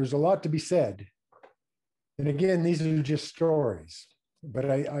 there's a lot to be said. And again, these are just stories. But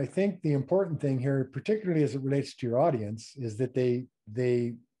I think the important thing here, particularly as it relates to your audience, is that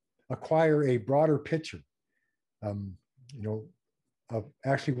they acquire a broader picture, of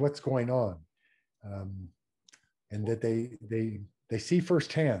actually what's going on, and that they see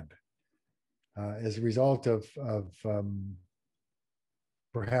firsthand as a result of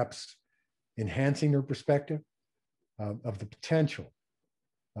perhaps enhancing their perspective of the potential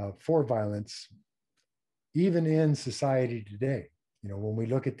for violence, even in society today. When we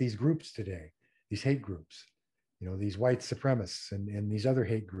look at these groups today, these hate groups, these white supremacists and these other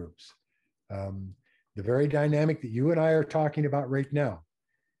hate groups, the very dynamic that you and I are talking about right now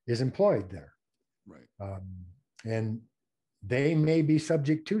is employed there. Right. And they may be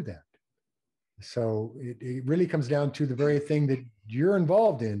subject to that. So it really comes down to the very thing that you're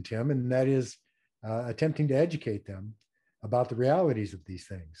involved in, Tim, and that is attempting to educate them about the realities of these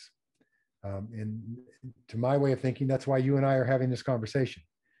things. And to my way of thinking, that's why you and I are having this conversation.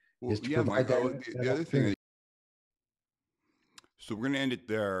 Well, yeah, Mike, the other thing, so we're going to end it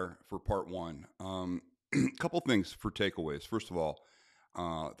there for part one. A couple things for takeaways. First of all,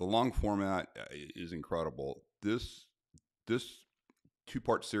 the long format is incredible. This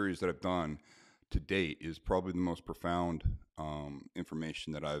 2-part series that I've done to date is probably the most profound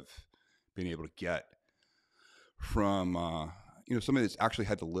information that I've been able to get from somebody that's actually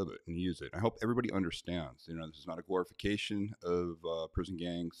had to live it and use it. I hope everybody understands. This is not a glorification of prison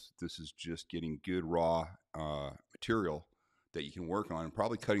gangs. This is just getting good raw material that you can work on and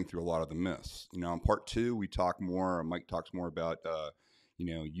probably cutting through a lot of the myths. In part 2, we talk more. Mike talks more about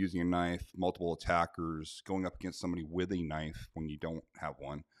using a knife, multiple attackers, going up against somebody with a knife when you don't have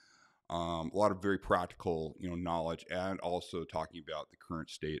one. A lot of very practical, knowledge, and also talking about the current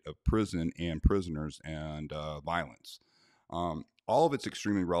state of prison and prisoners and violence. All of it's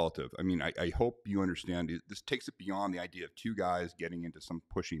extremely relative. I mean, I hope you understand this takes it beyond the idea of 2 guys getting into some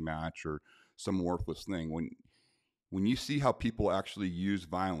pushy match or some worthless thing. When you see how people actually use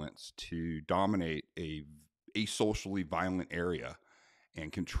violence to dominate a socially violent area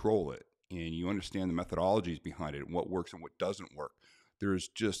and control it, and you understand the methodologies behind it and what works and what doesn't work, there's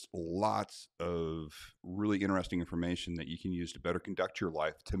just lots of really interesting information that you can use to better conduct your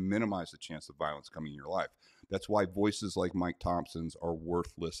life to minimize the chance of violence coming in your life. That's why voices like Mike Thompson's are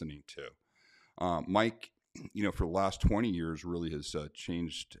worth listening to. Mike, for the last 20 years, really has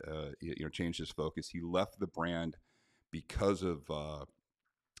changed his focus. He left the brand because of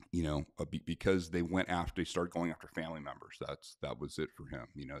because they started going after family members. That was it for him.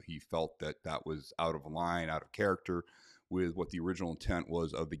 He felt that was out of line, out of character with what the original intent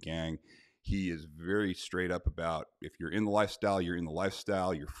was of the gang. He is very straight up about, if you're in the lifestyle, you're in the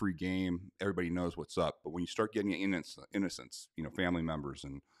lifestyle, you're free game. Everybody knows what's up. But when you start getting innocents, family members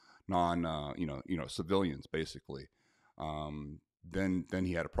and civilians, basically, then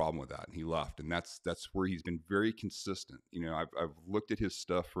he had a problem with that and he left. And that's where he's been very consistent. I've looked at his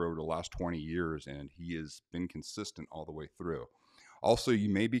stuff for over the last 20 years, and he has been consistent all the way through. Also, you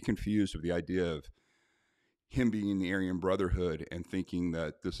may be confused with the idea of him being in the Aryan Brotherhood and thinking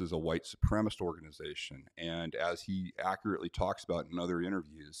that this is a white supremacist organization. And as he accurately talks about in other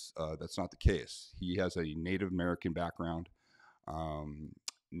interviews, that's not the case. He has a Native American background.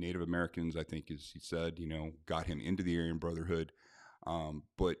 Native Americans, I think, as he said, got him into the Aryan Brotherhood.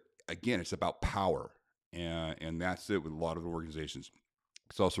 But again, it's about power. And that's it with a lot of the organizations.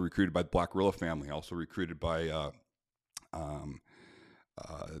 It's also recruited by the Black Guerrilla family, also recruited by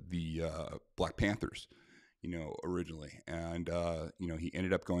the Black Panthers, originally. And, he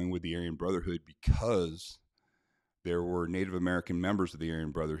ended up going with the Aryan Brotherhood because there were Native American members of the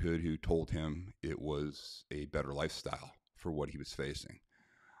Aryan Brotherhood who told him it was a better lifestyle for what he was facing.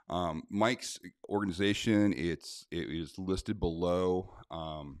 Mike's organization, it is listed below,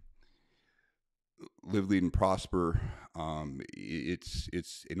 Live, Lead, and Prosper.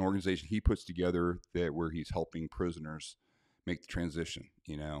 It's an organization he puts together where he's helping prisoners make the transition.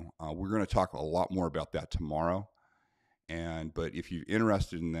 We're going to talk a lot more about that tomorrow. But if you're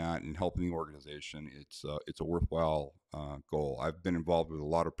interested in that and helping the organization, it's a worthwhile goal. I've been involved with a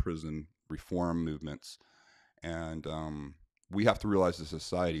lot of prison reform movements, and we have to realize as a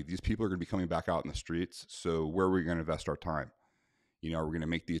society, these people are going to be coming back out in the streets. So where are we going to invest our time? Are we going to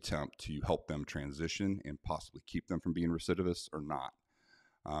make the attempt to help them transition and possibly keep them from being recidivists or not?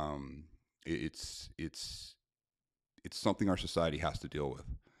 It's something our society has to deal with.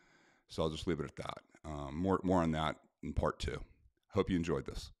 So I'll just leave it at that. More on that in part 2. Hope you enjoyed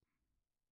this.